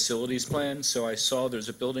understand the facilities plan, so I saw there's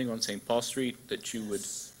a building on St. Paul Street that you would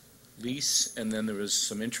lease, and then there was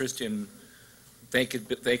some interest in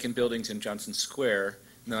vacant buildings in Johnson Square.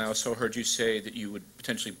 And I also heard you say that you would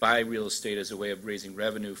potentially buy real estate as a way of raising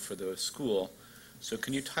revenue for the school. So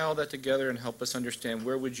can you tie all that together and help us understand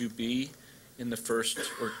where would you be in the first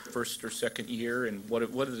or second year, and how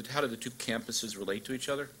do the two campuses relate to each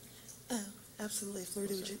other? Oh, absolutely.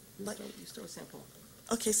 Florida, would you like? You start with St. Paul.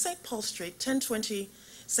 Okay, St. Paul Street, 1020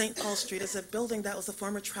 St. Paul Street is a building that was a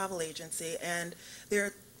former travel agency, and there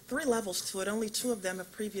are 3 levels to it. Only 2 of them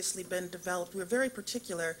have previously been developed. We're very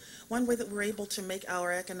particular. One way that we're able to make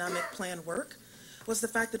our economic plan work was the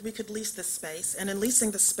fact that we could lease this space. And in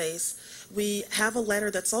leasing the space, we have a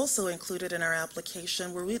letter that's also included in our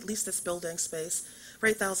application where we lease this building space for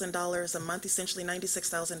 $8,000 a month, essentially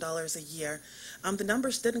 $96,000 a year. The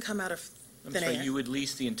numbers didn't come out of thin air. You would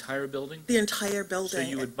lease the entire building? The entire building. So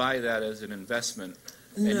you would buy that as an investment?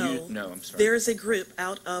 No. No, I'm sorry. There is a group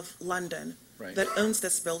out of London Right. that owns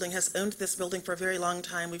this building, has owned this building for a very long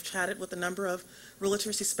time. We've chatted with a number of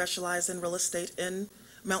realtors who specialize in real estate in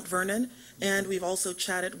Mount Vernon, and we've also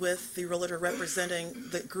chatted with the realtor representing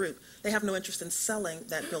the group. They have no interest in selling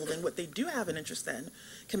that building. What they do have an interest in,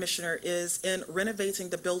 Commissioner, is in renovating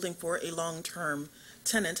the building for a long-term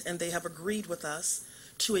tenant, and they have agreed with us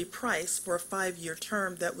to a price for a 5-year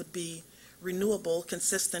term that would be renewable,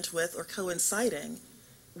 consistent with or coinciding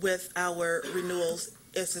with our renewals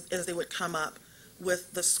as they would come up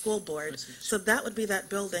with the school board. So that would be that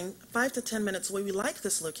building, 5 to 10 minutes away. We like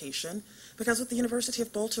this location because with the University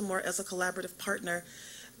of Baltimore as a collaborative partner,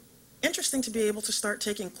 interesting to be able to start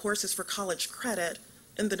taking courses for college credit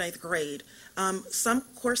in the 9th grade. Some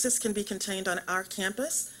courses can be contained on our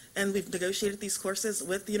campus, and we've negotiated these courses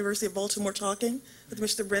with the University of Baltimore, talking with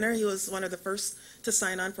Mr. Brenner. He was one of the first to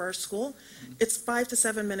sign on for our school. It's 5 to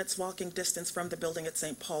 7 minutes walking distance from the building at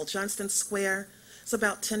St. Paul. Johnston Square is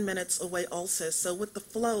about 10 minutes away also. So with the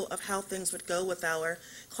flow of how things would go with our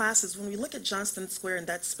classes, when we look at Johnston Square in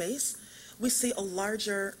that space, we see a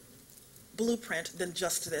larger blueprint than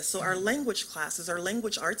just this. So our language classes, our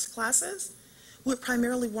language arts classes, we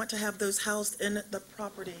primarily want to have those housed in the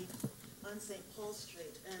property on St. Paul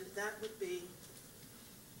Street, and that would be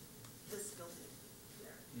this building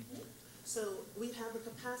here. So we have the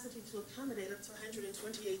capacity to accommodate up to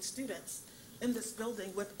 128 students in this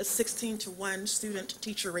building with a 16-to-1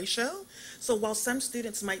 student-teacher ratio. So while some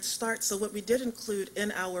students might start, so what we did include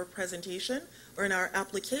in our presentation or in our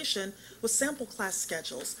application was sample class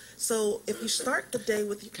schedules. So if you start the day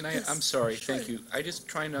with... I'm sorry, thank you. I just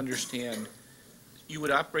trying to understand, you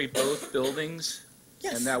would operate both buildings?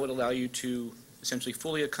 Yes. And that would allow you to essentially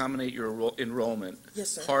fully accommodate your enrollment? Yes,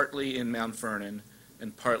 sir. Partly in Mount Vernon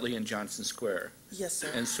and partly in Johnston Square? Yes, sir.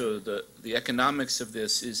 And so the economics of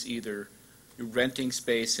this is either you're renting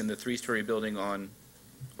space in the 3-story building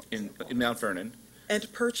in Mount Vernon.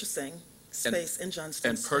 And purchasing space in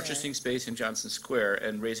Johnston Square. And purchasing space in Johnston Square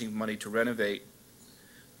and raising money to renovate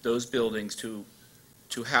those buildings to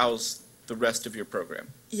house the rest of your program.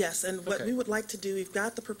 Yes, and what we would like to do, we've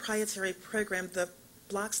got the proprietary program, the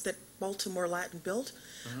blocks that Baltimore Latin built.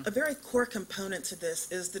 A very core component to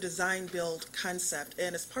this is the design build concept.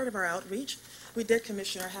 And as part of our outreach, we did,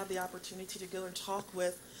 Commissioner, have the opportunity to go and talk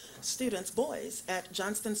with students, boys, at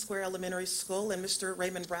Johnston Square Elementary School, and Mr.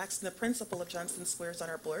 Raymond Braxton, the principal of Johnston Square, is on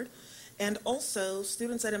our board, and also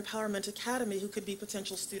students at Empowerment Academy who could be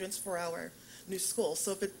potential students for our new school.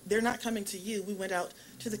 So if they're not coming to you, we went out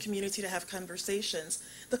to the community to have conversations.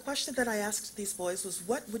 The question that I asked these boys was,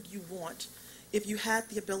 what would you want if you had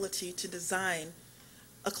the ability to design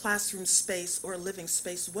a classroom space or a living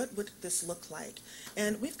space? What would this look like?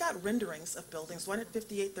 And we've got renderings of buildings, one at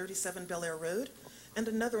 5837 Bel Air Road, and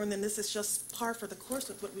another one, and this is just par for the course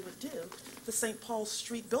with what we would do. The St. Paul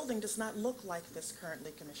Street building does not look like this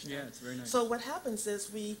currently, Commissioner. Yeah, it's very nice. So what happens is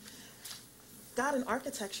we got an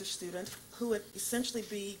architecture student who would essentially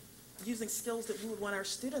be using skills that we would want our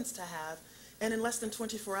students to have, and in less than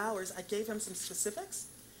 24 hours, I gave him some specifics.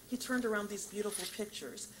 He turned around these beautiful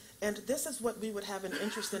pictures. And this is what we would have an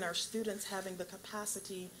interest in our students having the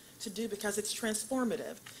capacity to do, because it's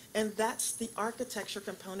transformative. And that's the architecture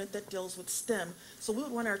component that deals with STEM. So we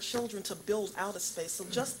would want our children to build out a space. So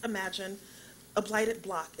just imagine a blighted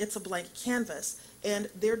block. It's a blank canvas. And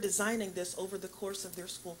they're designing this over the course of their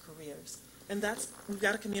school careers. And we've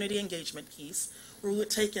got a community engagement piece where we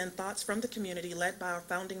would take in thoughts from the community led by our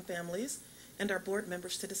founding families and our board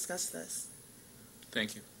members to discuss this.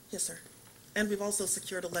 Thank you. Yes, sir. And we've also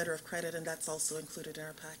secured a letter of credit, and that's also included in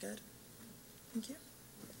our packet. Thank you.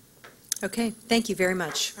 Okay, thank you very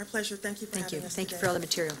much. Our pleasure. Thank you for having us Thank you today. for all the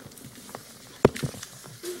material.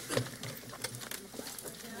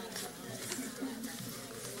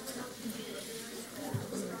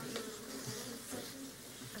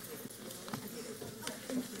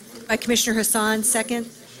 By Commissioner Hassan, second.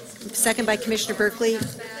 Second by Commissioner Berkeley.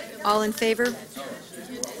 All in favor?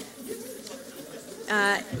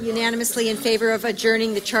 Unanimously in favor of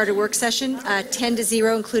adjourning the charter work session,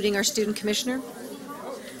 10-0, including our student commissioner.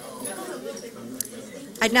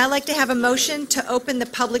 I'd now like to have a motion to open the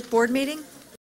public board meeting.